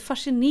 Det är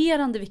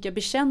fascinerande vilka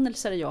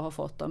bekännelser jag har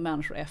fått av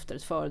människor efter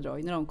ett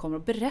föredrag när de kommer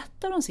och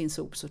berättar om sin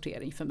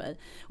sopsortering för mig.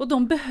 Och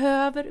de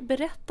behöver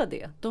berätta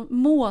det. De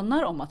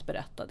månar om att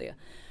berätta det.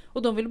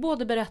 Och de vill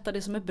både berätta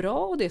det som är bra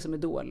och det som är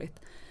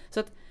dåligt. Så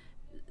att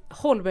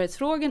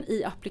hållbarhetsfrågan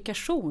i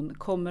applikation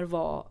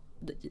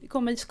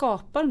kommer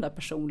skapa den där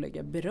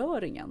personliga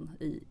beröringen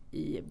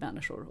i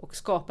människor. Och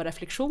skapa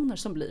reflektioner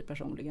som blir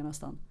personliga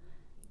nästan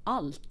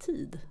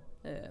alltid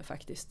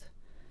faktiskt.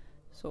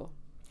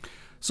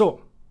 Så,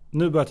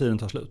 nu börjar tiden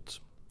ta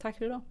slut. Tack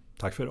för idag.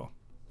 Tack för idag.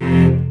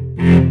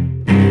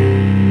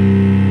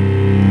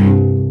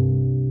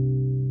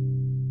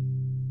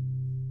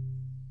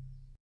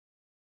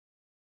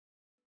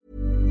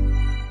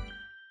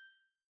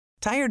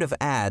 Tired of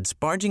ads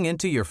barging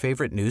into your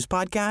favorite news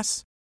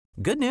podcasts?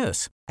 Good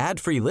news.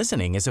 Ad-free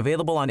listening is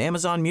available on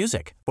Amazon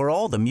Music for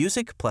all the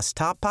music plus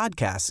top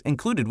podcasts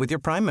included with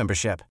your Prime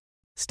membership.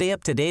 Stay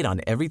up to date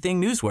on everything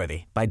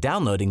newsworthy by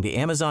downloading the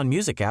Amazon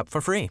Music app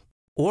for free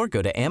or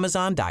go to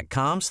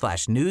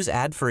amazon.com/news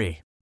ad free.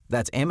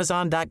 That's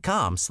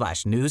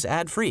amazon.com/news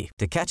ad free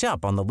to catch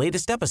up on the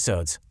latest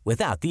episodes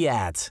without the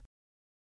ads.